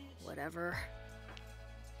 whatever.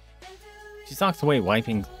 She stalks away,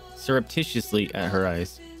 wiping surreptitiously at her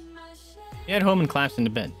eyes. You head home and collapse into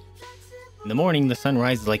bed. In the morning, the sun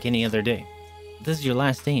rises like any other day. This is your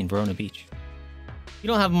last day in Verona Beach. You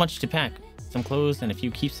don't have much to pack. Some clothes and a few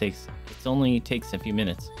keepsakes. It only takes a few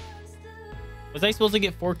minutes. Was I supposed to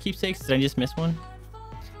get 4 keepsakes? Did I just miss one?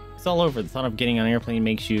 It's all over. The thought of getting on an airplane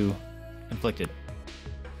makes you conflicted.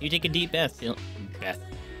 You take a deep breath,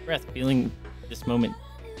 feeling this moment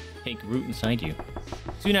take root inside you.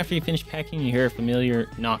 Soon after you finish packing, you hear a familiar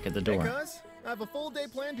knock at the door. Hey, cuz, I have a full day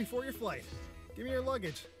planned before your flight. Give me your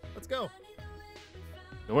luggage. Let's go.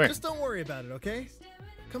 Go where? Just don't worry about it, okay?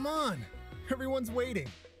 Come on. Everyone's waiting.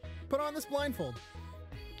 Put on this blindfold.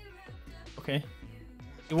 Okay.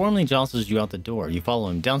 He warmly jostles you out the door. You follow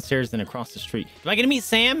him downstairs and across the street. Do I get to meet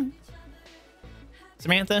Sam?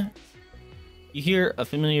 Samantha? You hear a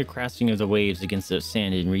familiar crashing of the waves against the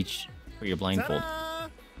sand and reach for your blindfold.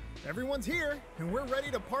 Ta-da! Everyone's here, and we're ready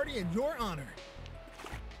to party in your honor.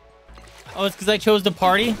 Oh, it's because I chose to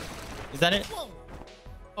party? Is that it? Whoa!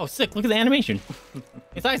 Oh, sick. Look at the animation.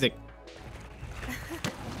 It's Isaac. I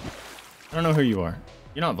don't know who you are.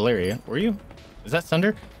 You're not Valeria, were you? Is that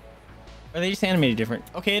Sunder? Or are they just animated different?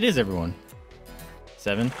 Okay, it is everyone.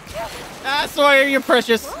 7. Ah, Sawyer, you're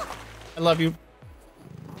precious. I love you.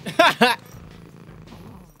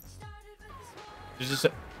 Does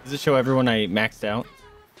it show everyone I maxed out?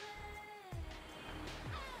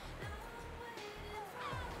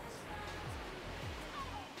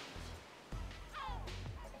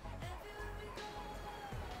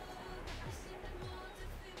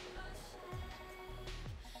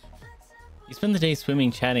 You spend the day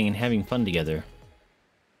swimming, chatting, and having fun together.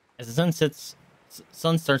 As the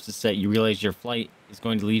sun starts to set, you realize your flight is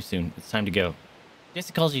going to leave soon. It's time to go.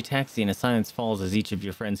 Jesse calls you a taxi, and a silence falls as each of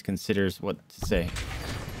your friends considers what to say.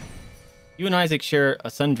 You and Isaac share a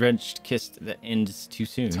sun-drenched kiss that ends too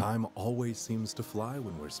soon. Time always seems to fly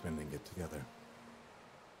when we're spending it together.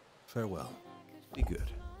 Farewell. Be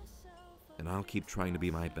good. And I'll keep trying to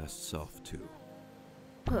be my best self, too.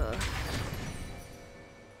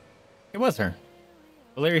 It was her.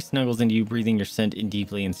 Valeria snuggles into you, breathing your scent in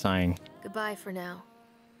deeply and sighing. Goodbye for now.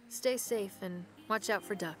 Stay safe and watch out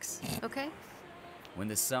for ducks, okay? When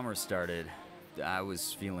the summer started, I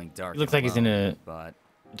was feeling dark. He looks and like he's in alone, a but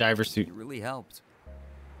diver suit. it really helped.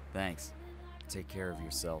 Thanks. Take care of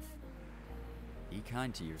yourself. Be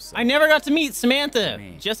kind to yourself. I never got to meet Samantha,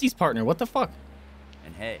 Me. Jesse's partner. What the fuck?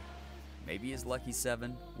 And hey, maybe as Lucky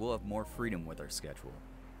 7, we'll have more freedom with our schedule.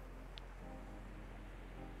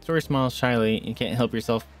 Tori smiles shyly and can't help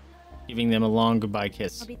yourself giving them a long goodbye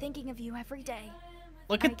kiss. I'll be thinking of you every day.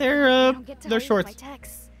 Look I at their don't get to their hurry with shorts. My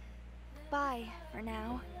texts. Bye for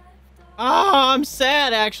now. Oh, I'm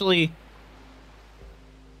sad actually.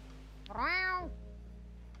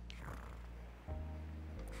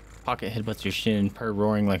 Pocket headbutts your shin, purr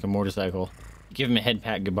roaring like a motorcycle. You give him a head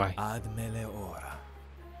pat goodbye. Ad meleora.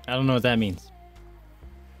 I don't know what that means.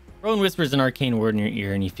 Rowan whispers an arcane word in your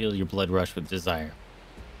ear and you feel your blood rush with desire.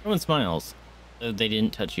 Rowan smiles, though they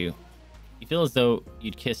didn't touch you. You feel as though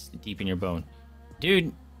you'd kissed deep in your bone.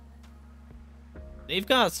 Dude, they've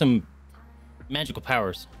got some magical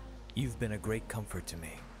powers. You've been a great comfort to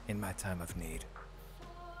me in my time of need.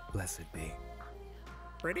 Blessed be.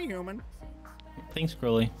 Pretty human. Thanks,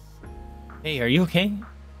 Crowley. Hey, are you okay?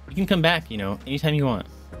 You can come back, anytime you want.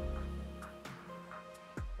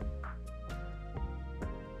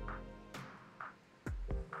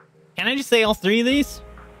 Can I just say all 3 of these?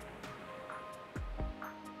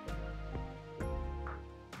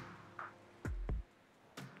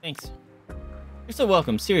 You're so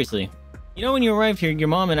welcome, seriously. You know, when you arrived here, your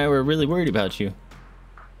mom and I were really worried about you.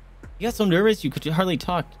 You got so nervous you could hardly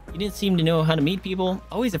talk. You didn't seem to know how to meet people,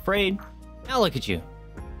 always afraid. Now look at you.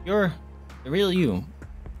 You're the real you.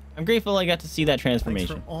 I'm grateful I got to see that transformation.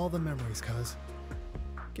 Thanks for all the memories, cuz.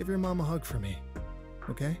 Give your mom a hug for me,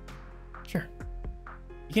 okay? Sure.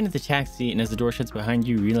 You get into the taxi, and as the door shuts behind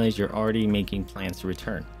you, you realize you're already making plans to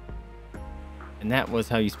return. And that was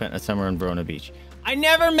how you spent a summer on Verona Beach. I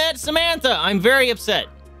never met Samantha! I'm very upset.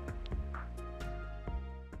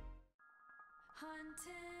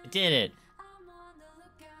 I did it.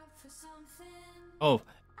 Oh.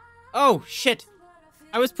 Oh, shit.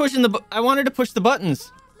 I was pushing I wanted to push the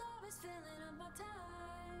buttons.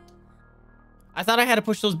 I thought I had to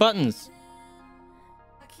push those buttons.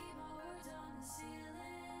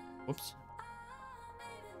 Whoops.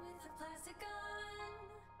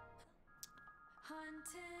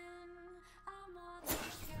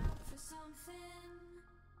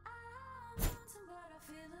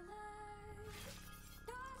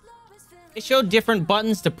 It showed different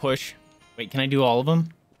buttons to push. Wait, can I do all of them?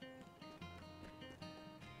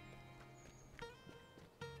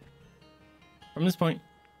 From this point?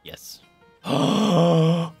 Yes.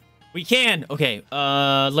 We can! Okay,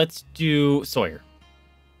 let's do Sawyer.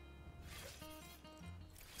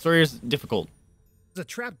 Sawyer's difficult. There's a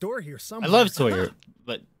trap door here somewhere. I love Sawyer,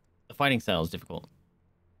 but the fighting style is difficult.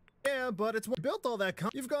 Yeah, but it's what built all that.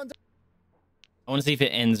 You've gone. I want to see if it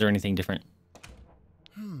ends or anything different.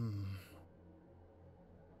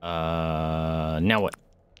 Now what?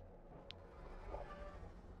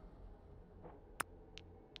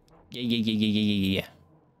 Yeah.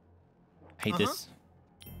 I hate this.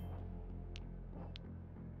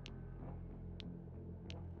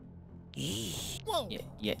 Whoa.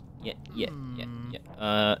 Yeah.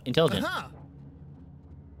 Intelligent.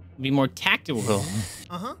 Be more tactical.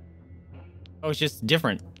 Oh, it's just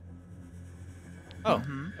different. Oh,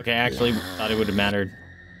 okay. I actually thought it would have mattered.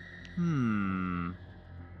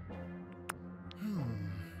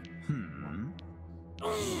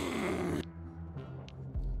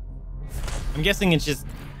 I'm guessing it's just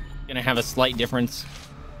gonna have a slight difference.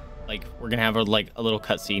 Like we're gonna have a little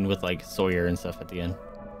cutscene with like Sawyer and stuff at the end.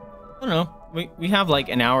 I don't know. We have like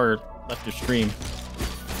an hour left to stream.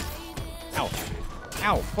 Ow.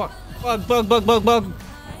 Ow. Fuck. Bug.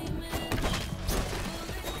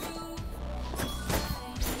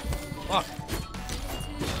 Fuck.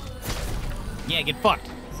 Yeah, get fucked.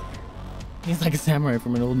 He's like a samurai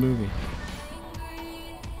from an old movie.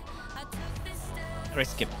 How do I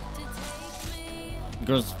skip? It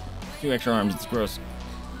grows 2 extra arms. It's gross.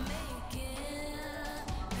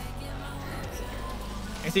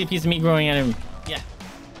 I see a piece of meat growing at him. Yeah.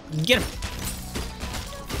 Get him.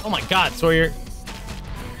 Oh my god, Sawyer.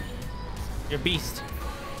 You're a beast.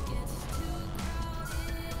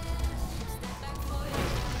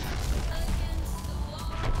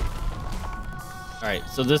 Alright,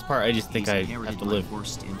 so this part I just think I have to live.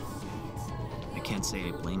 Worst in. I can't say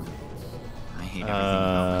I blame him. I hate everything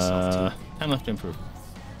about myself too. Time left to improve.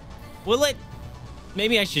 Will it?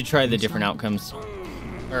 Maybe I should try the different outcomes.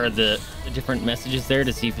 Or the different messages there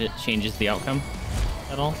to see if it changes the outcome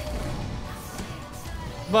at all.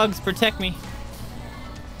 Bugs, protect me.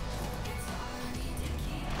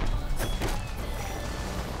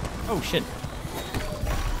 Oh, shit.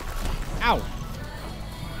 Ow.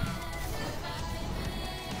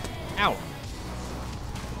 Ow.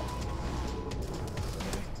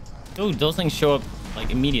 Dude, those things show up,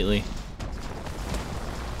 like, immediately.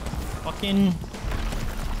 Fucking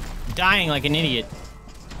dying like an idiot.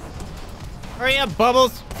 Hurry up,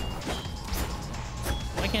 Bubbles!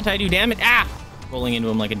 Why can't I do damage? Ah! Rolling into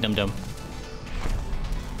him like a dum-dum.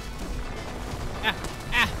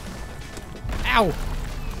 Ah! Ow!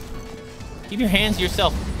 Keep your hands to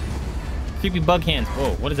yourself. Creepy bug hands.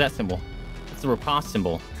 Whoa, what is that symbol? It's the riposte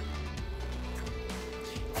symbol.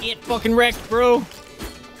 Get fucking wrecked, bro!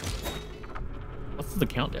 What's the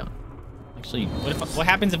countdown? Actually, what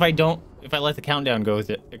happens if I let the countdown go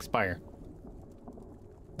to expire?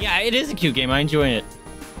 Yeah, it is a cute game. I enjoy it.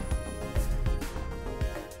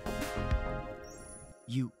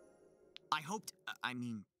 I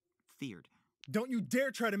mean, feared. Don't you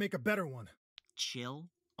dare try to make a better one. Chill.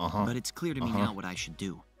 But it's clear to me now what I should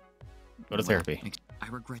do. Go to therapy. I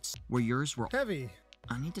regret where yours were heavy.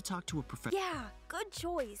 I need to talk to a professional. Yeah, good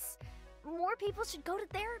choice. More people should go to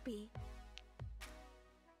therapy.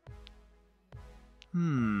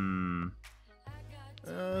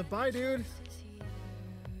 Bye, dude.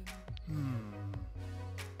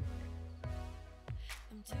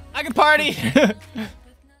 I can party!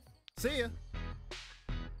 See ya.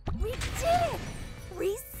 We did it!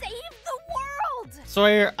 We saved the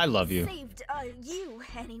Sawyer, I love you. Saved, you,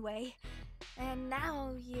 anyway. And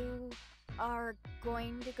now you are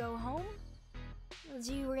going to go home?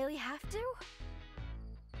 Do you really have to?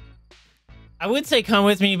 I would say come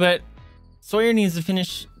with me, but Sawyer needs to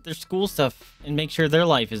finish their school stuff and make sure their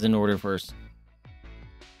life is in order first.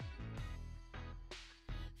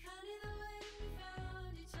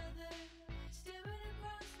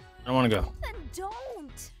 I don't want to go. Then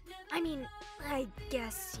don't! I mean, I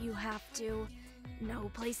guess you have to.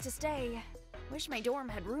 No place to stay. Wish my dorm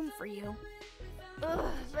had room for you. Ugh,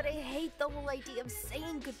 but I hate the whole idea of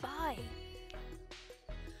saying goodbye.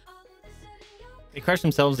 They crush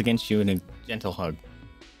themselves against you in a gentle hug.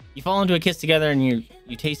 You fall into a kiss together and you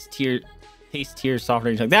taste tears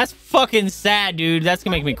softening. Like, that's fucking sad, dude. That's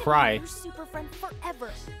gonna make me cry. Your super friend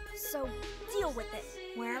forever. So deal with it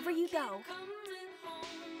wherever you go.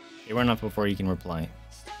 You run off before you can reply.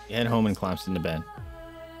 You head home and collapse into bed.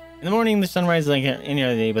 In the morning, the sun rises like any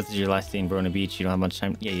other day, but this is your last day in Verona Beach. You don't have much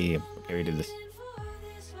time. Yeah. Okay, we did this.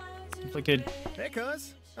 Seems like good. Hey,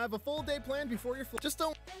 cuz. I have a full day planned before your flight. Just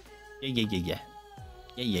don't. Yeah.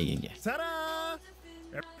 Ta-da!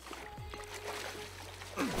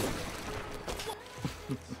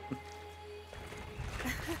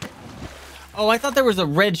 Oh, I thought there was a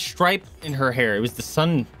red stripe in her hair. It was the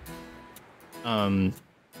sun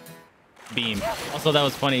beam. Also, that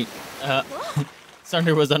was funny.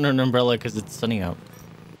 Sunder was under an umbrella because it's sunny out.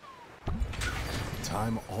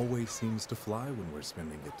 Time always seems to fly when we're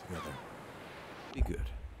spending it together. Be good.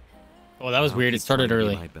 Oh, that was weird. It started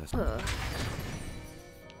early.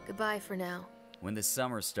 Goodbye for now. When the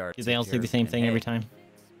summer starts, Because they all say the same thing every time.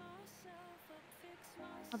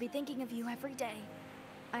 I'll be thinking of you every day.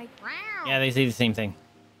 Yeah, they say the same thing.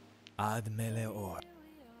 Ad meleor.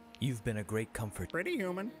 You've been a great comfort. Pretty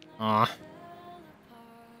human. Aw.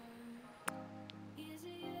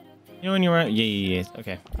 You know when you were... Yeah.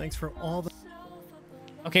 Okay. Thanks for all the...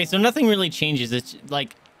 Okay, so nothing really changes. It's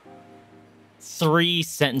like 3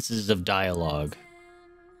 sentences of dialogue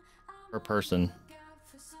per person.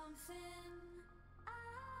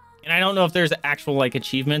 And I don't know if there's actual like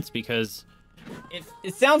achievements because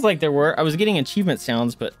it sounds like there were. I was getting achievement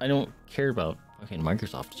sounds, but I don't care about fucking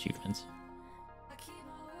Microsoft achievements.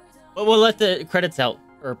 But we'll let the credits out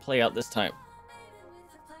or play out this time.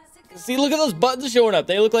 See, look at those buttons showing up.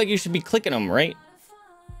 They look like you should be clicking them, right?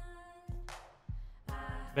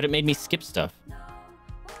 But it made me skip stuff.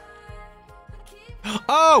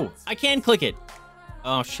 Oh, I can click it.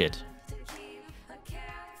 Oh, shit.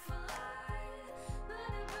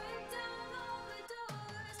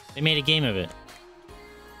 They made a game of it.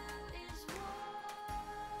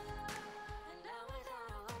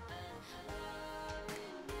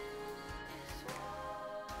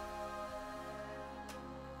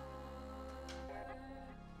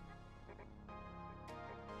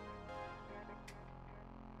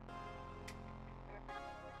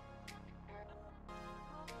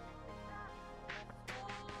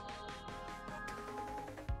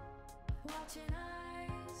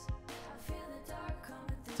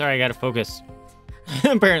 Sorry, I gotta focus.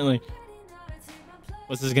 Apparently.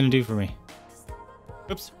 What's this gonna do for me?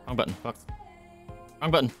 Oops, wrong button. Fuck. Wrong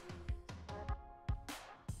button.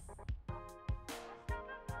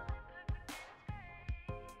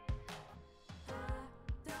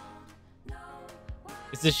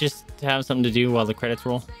 Is this just to have something to do while the credits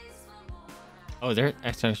roll? Oh, they're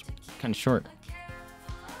actually kind of short.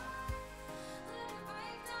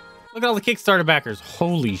 Look at all the Kickstarter backers.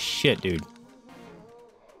 Holy shit, dude.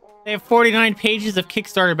 They have 49 pages of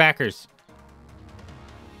Kickstarter backers.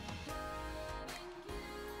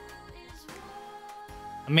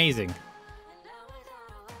 Amazing.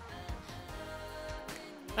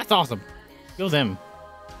 That's awesome. Go them.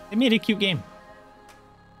 They made a cute game.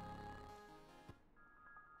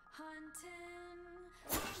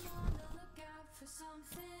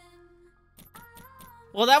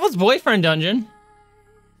 Well, that was Boyfriend Dungeon.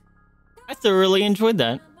 I thoroughly enjoyed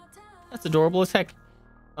that. That's adorable as heck.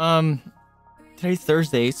 Today's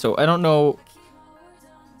Thursday, so I don't know.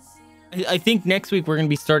 I think next week we're going to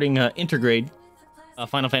be starting Intergrade.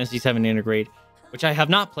 Final Fantasy VII Intergrade, which I have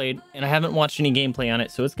not played, and I haven't watched any gameplay on it,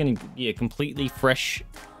 so it's going to be a completely fresh,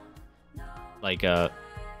 like,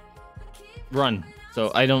 run.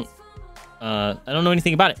 So I don't know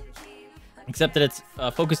anything about it, except that it's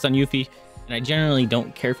focused on Yuffie, and I generally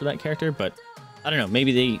don't care for that character, but I don't know,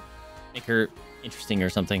 maybe they make her interesting or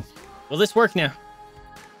something. Will this work now?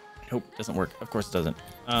 Nope, doesn't work. Of course it doesn't.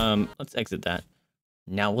 Let's exit that.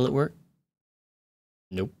 Now will it work?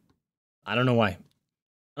 Nope. I don't know why.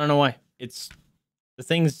 I don't know why. It's the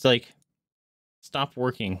things like stop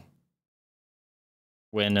working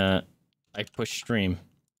when I push stream.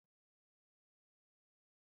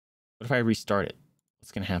 What if I restart it?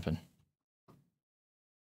 What's gonna happen?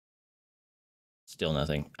 Still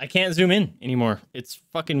nothing. I can't zoom in anymore. It's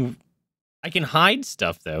fucking... I can hide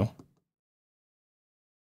stuff, though.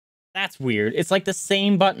 That's weird. It's like the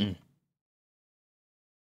same button.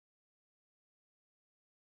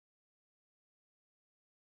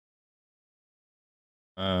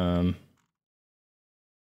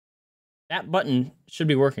 That button should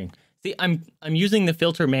be working. See, I'm using the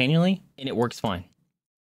filter manually, and it works fine.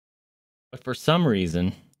 But for some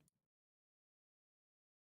reason,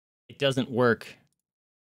 it doesn't work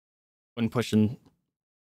when pushing.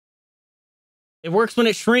 It works when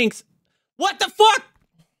it shrinks. What the fuck?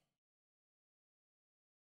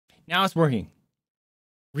 Now it's working.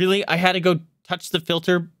 Really? I had to go touch the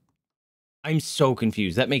filter? I'm so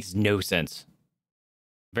confused. That makes no sense.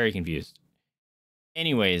 Very confused.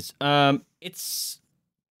 Anyways, it's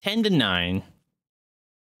 10 to 9.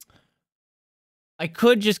 I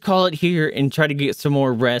could just call it here and try to get some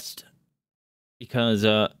more rest because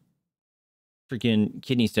freaking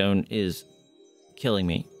kidney stone is killing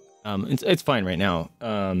me. It's fine right now.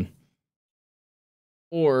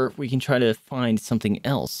 Or we can try to find something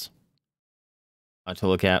else to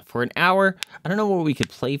look at for an hour. I don't know what we could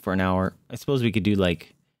play for an hour. I suppose we could do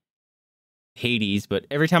like Hades, but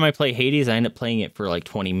every time I play Hades, I end up playing it for like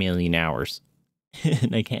 20 million hours.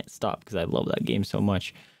 And I can't stop because I love that game so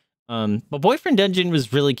much. But Boyfriend Dungeon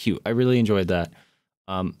was really cute. I really enjoyed that.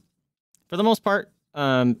 For the most part,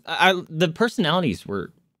 the personalities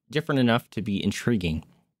were different enough to be intriguing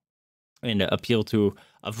and appeal to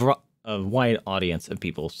a wide audience of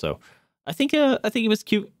people. So I think it was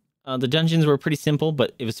cute. The dungeons were pretty simple,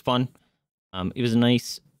 but it was fun. It was a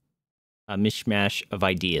nice mishmash of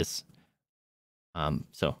ideas.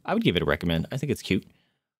 So I would give it a recommend. I think it's cute.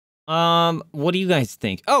 What do you guys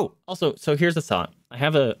think? Oh, also, so here's a thought. I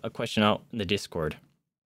have a question out in the Discord.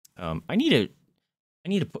 I need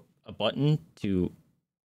to put a button to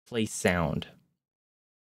play sound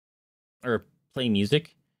or play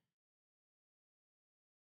music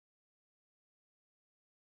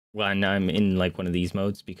when I'm in like one of these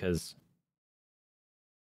modes because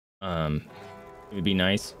it would be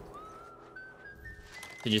nice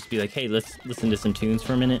to just be like, hey, let's listen to some tunes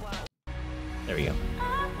for a minute. There we go.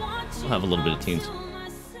 We'll have a little bit of tunes.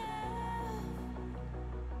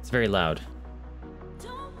 It's very loud.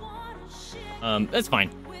 That's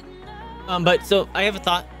fine. But so I have a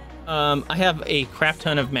thought. I have a crap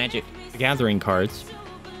ton of Magic the Gathering cards,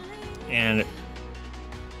 and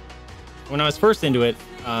when I was first into it,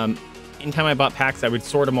 anytime I bought packs, I would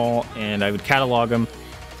sort them all and I would catalog them,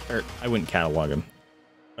 or I wouldn't catalog them,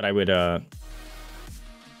 but I would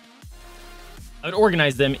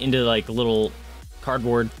organize them into like little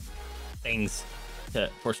cardboard things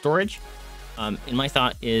for storage. And my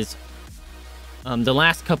thought is, the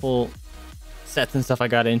last couple sets and stuff I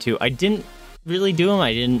got into, I didn't really do them.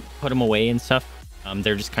 I didn't put them away and stuff.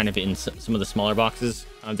 They're just kind of in some of the smaller boxes.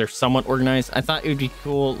 They're somewhat organized. I thought it would be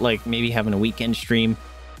cool, like maybe having a weekend stream,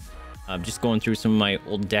 just going through some of my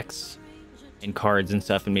old decks and cards and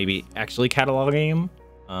stuff, and maybe actually cataloging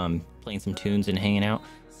them, playing some tunes and hanging out.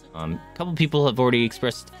 A couple people have already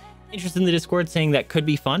expressed interest in the Discord, saying that could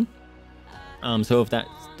be fun. So if that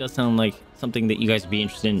does sound like something that you guys would be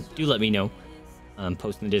interested in, do let me know.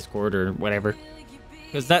 Post in the Discord or whatever,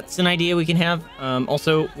 because that's an idea we can have.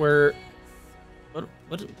 Also, we're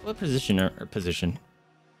what position or position?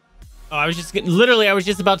 Oh, I was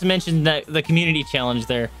just about to mention that the community challenge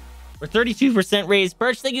there. We're 32% raised.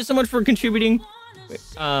 Birch, thank you so much for contributing.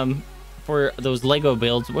 For those Lego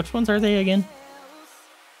builds. Which ones are they again?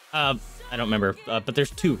 I don't remember. But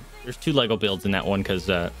there's two. There's two Lego builds in that one because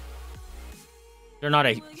they're not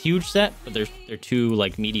a huge set, but they're two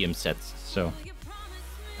like medium sets. So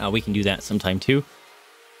we can do that sometime too.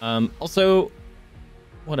 Also,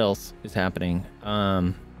 what else is happening?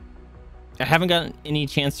 I haven't gotten any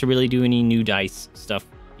chance to really do any new dice stuff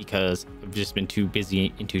because I've just been too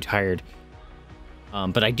busy and too tired.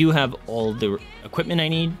 But I do have all the equipment I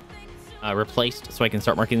need replaced, so I can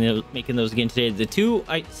start making those again today. The two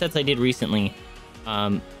sets I did recently,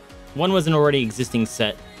 one was an already existing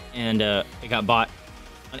set, and it got bought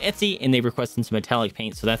on Etsy, and they requested some metallic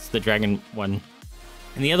paint, so that's the dragon one.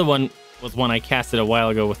 And the other one was one I casted a while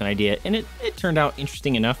ago with an idea, and it turned out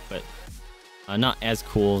interesting enough, but not as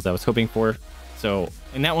cool as I was hoping for. So,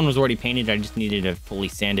 and that one was already painted. I just needed to fully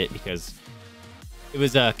sand it because it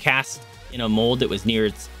was cast in a mold that was near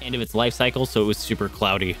its end of its life cycle, so it was super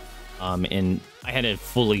cloudy. And I had to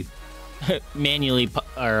fully manually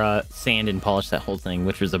sand and polish that whole thing,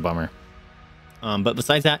 which was a bummer. But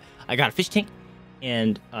besides that, I got a fish tank.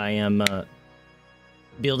 and I am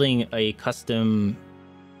building a custom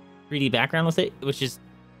 3D background with it, which is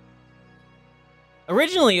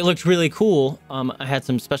originally it looked really cool. I had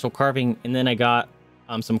some special carving, and then I got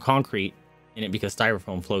some concrete in it because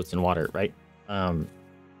styrofoam floats in water, right? And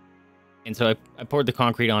so I poured the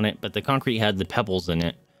concrete on it, but the concrete had the pebbles in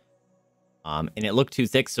it, and it looked too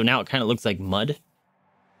thick, so now it kind of looks like mud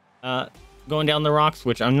going down the rocks,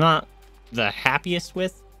 which I'm not the happiest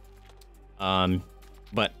with.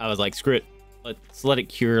 But I was like, screw it, let's let it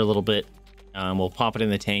cure a little bit. We'll pop it in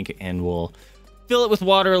the tank and we'll fill it with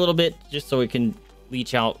water a little bit just so it can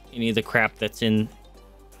leach out any of the crap that's in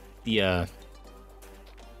the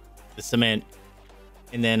cement.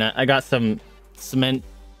 And then I got some cement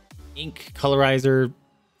ink colorizer,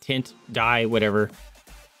 tint, dye, whatever.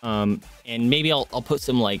 And maybe I'll put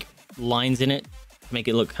some like lines in it to make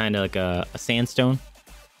it look kind of like a sandstone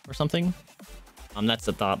or something. That's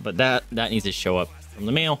the thought, but that needs to show up from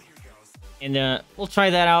the mail. And we'll try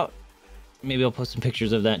that out. Maybe I'll post some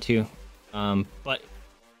pictures of that too. But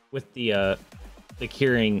with the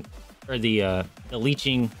curing or the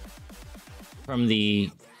leaching from the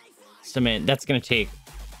cement, that's gonna take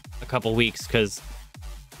a couple weeks because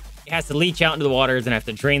it has to leach out into the waters, and I have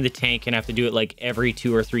to drain the tank, and I have to do it like every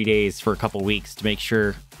 2 or 3 days for a couple weeks to make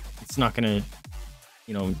sure it's not gonna,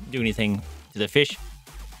 you know, do anything to the fish.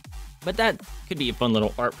 But that could be a fun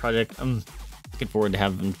little art project. I'm looking forward to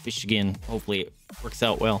having fish again. Hopefully it works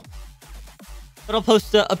out well. But I'll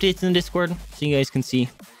post updates in the Discord so you guys can see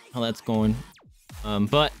how that's going.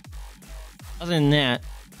 But other than that,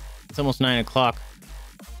 it's almost 9 o'clock.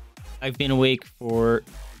 I've been awake for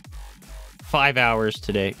 5 hours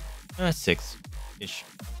today. 6-ish.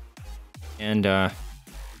 And I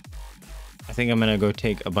think I'm gonna go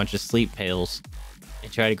take a bunch of sleep pills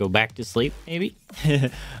and try to go back to sleep, maybe?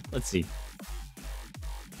 Let's see.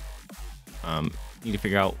 Need to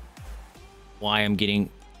figure out why I'm getting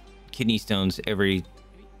kidney stones every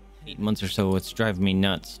 8 months or so. It's driving me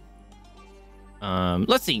nuts.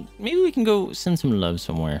 Let's see. Maybe we can go send some love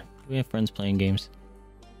somewhere. Do we have friends playing games?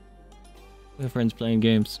 We have friends playing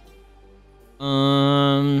games.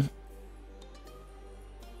 I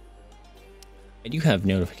do have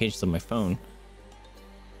notifications on my phone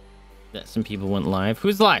that some people went live.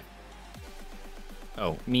 Who's live?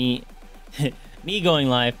 Oh, me. Me going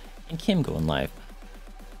live and Kim going live.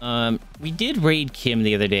 We did raid Kim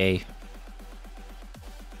the other day.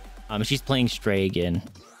 She's playing Stray again.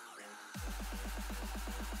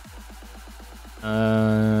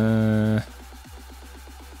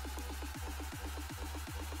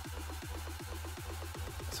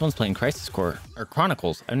 Someone's playing Crisis Core or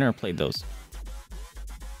Chronicles. I've never played those.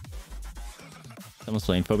 Someone's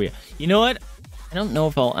playing Phobia. You know what? I don't know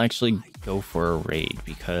if I'll actually go for a raid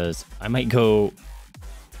because I might go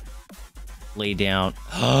lay down.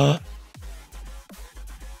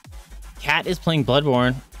 Cat is playing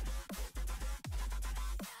Bloodborne.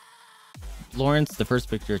 Lawrence, the first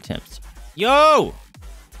victor attempts. Yo!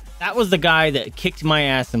 That was the guy that kicked my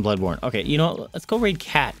ass in Bloodborne. Okay, you know what? Let's go raid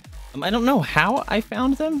Cat. I don't know how I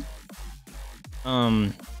found them.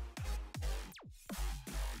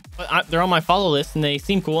 But they're on my follow list and they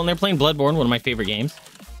seem cool, and they're playing Bloodborne, one of my favorite games.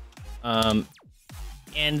 And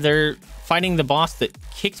they're fighting the boss that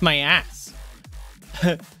kicked my ass.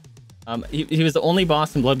 He was the only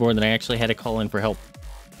boss in Bloodborne that I actually had to call in for help.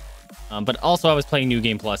 But also I was playing New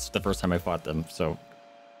Game Plus the first time I fought them, so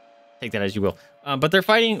take that as you will. But they're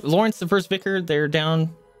fighting Lawrence, the first vicar. They're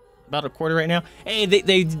down about a quarter right now. Hey,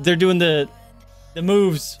 they're doing the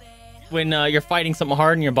moves when you're fighting something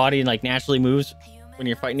hard and your body like naturally moves when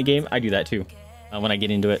you're fighting a game. I do that too when I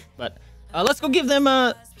get into it. But let's go give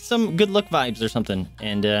them some good luck vibes or something.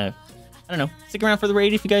 And I don't know, stick around for the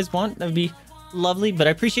raid if you guys want. That would be lovely. But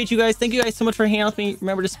I appreciate you guys. Thank you guys so much for hanging out with me.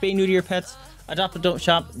 Remember to spay neuter your pets. Adopt but don't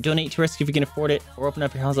shop. Donate to rescue if you can afford it, or open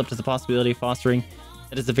up your house up to the possibility of fostering.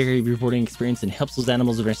 That is a very rewarding experience and helps those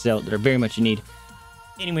animals eventually out that are very much in need.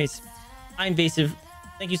 Anyways, I'm Vaesive.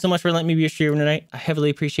 Thank you so much for letting me be your streamer tonight. I heavily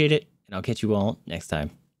appreciate it, and I'll catch you all next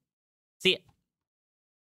time. See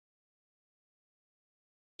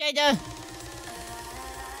ya. Jada!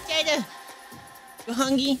 Jada! You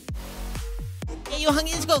hungry? Yeah, you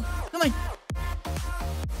hungry? Let's go. Come on.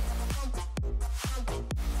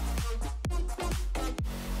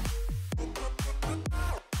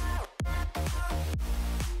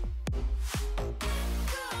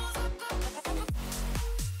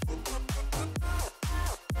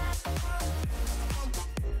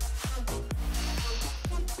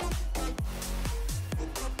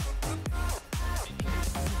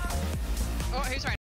 Oh, he's right.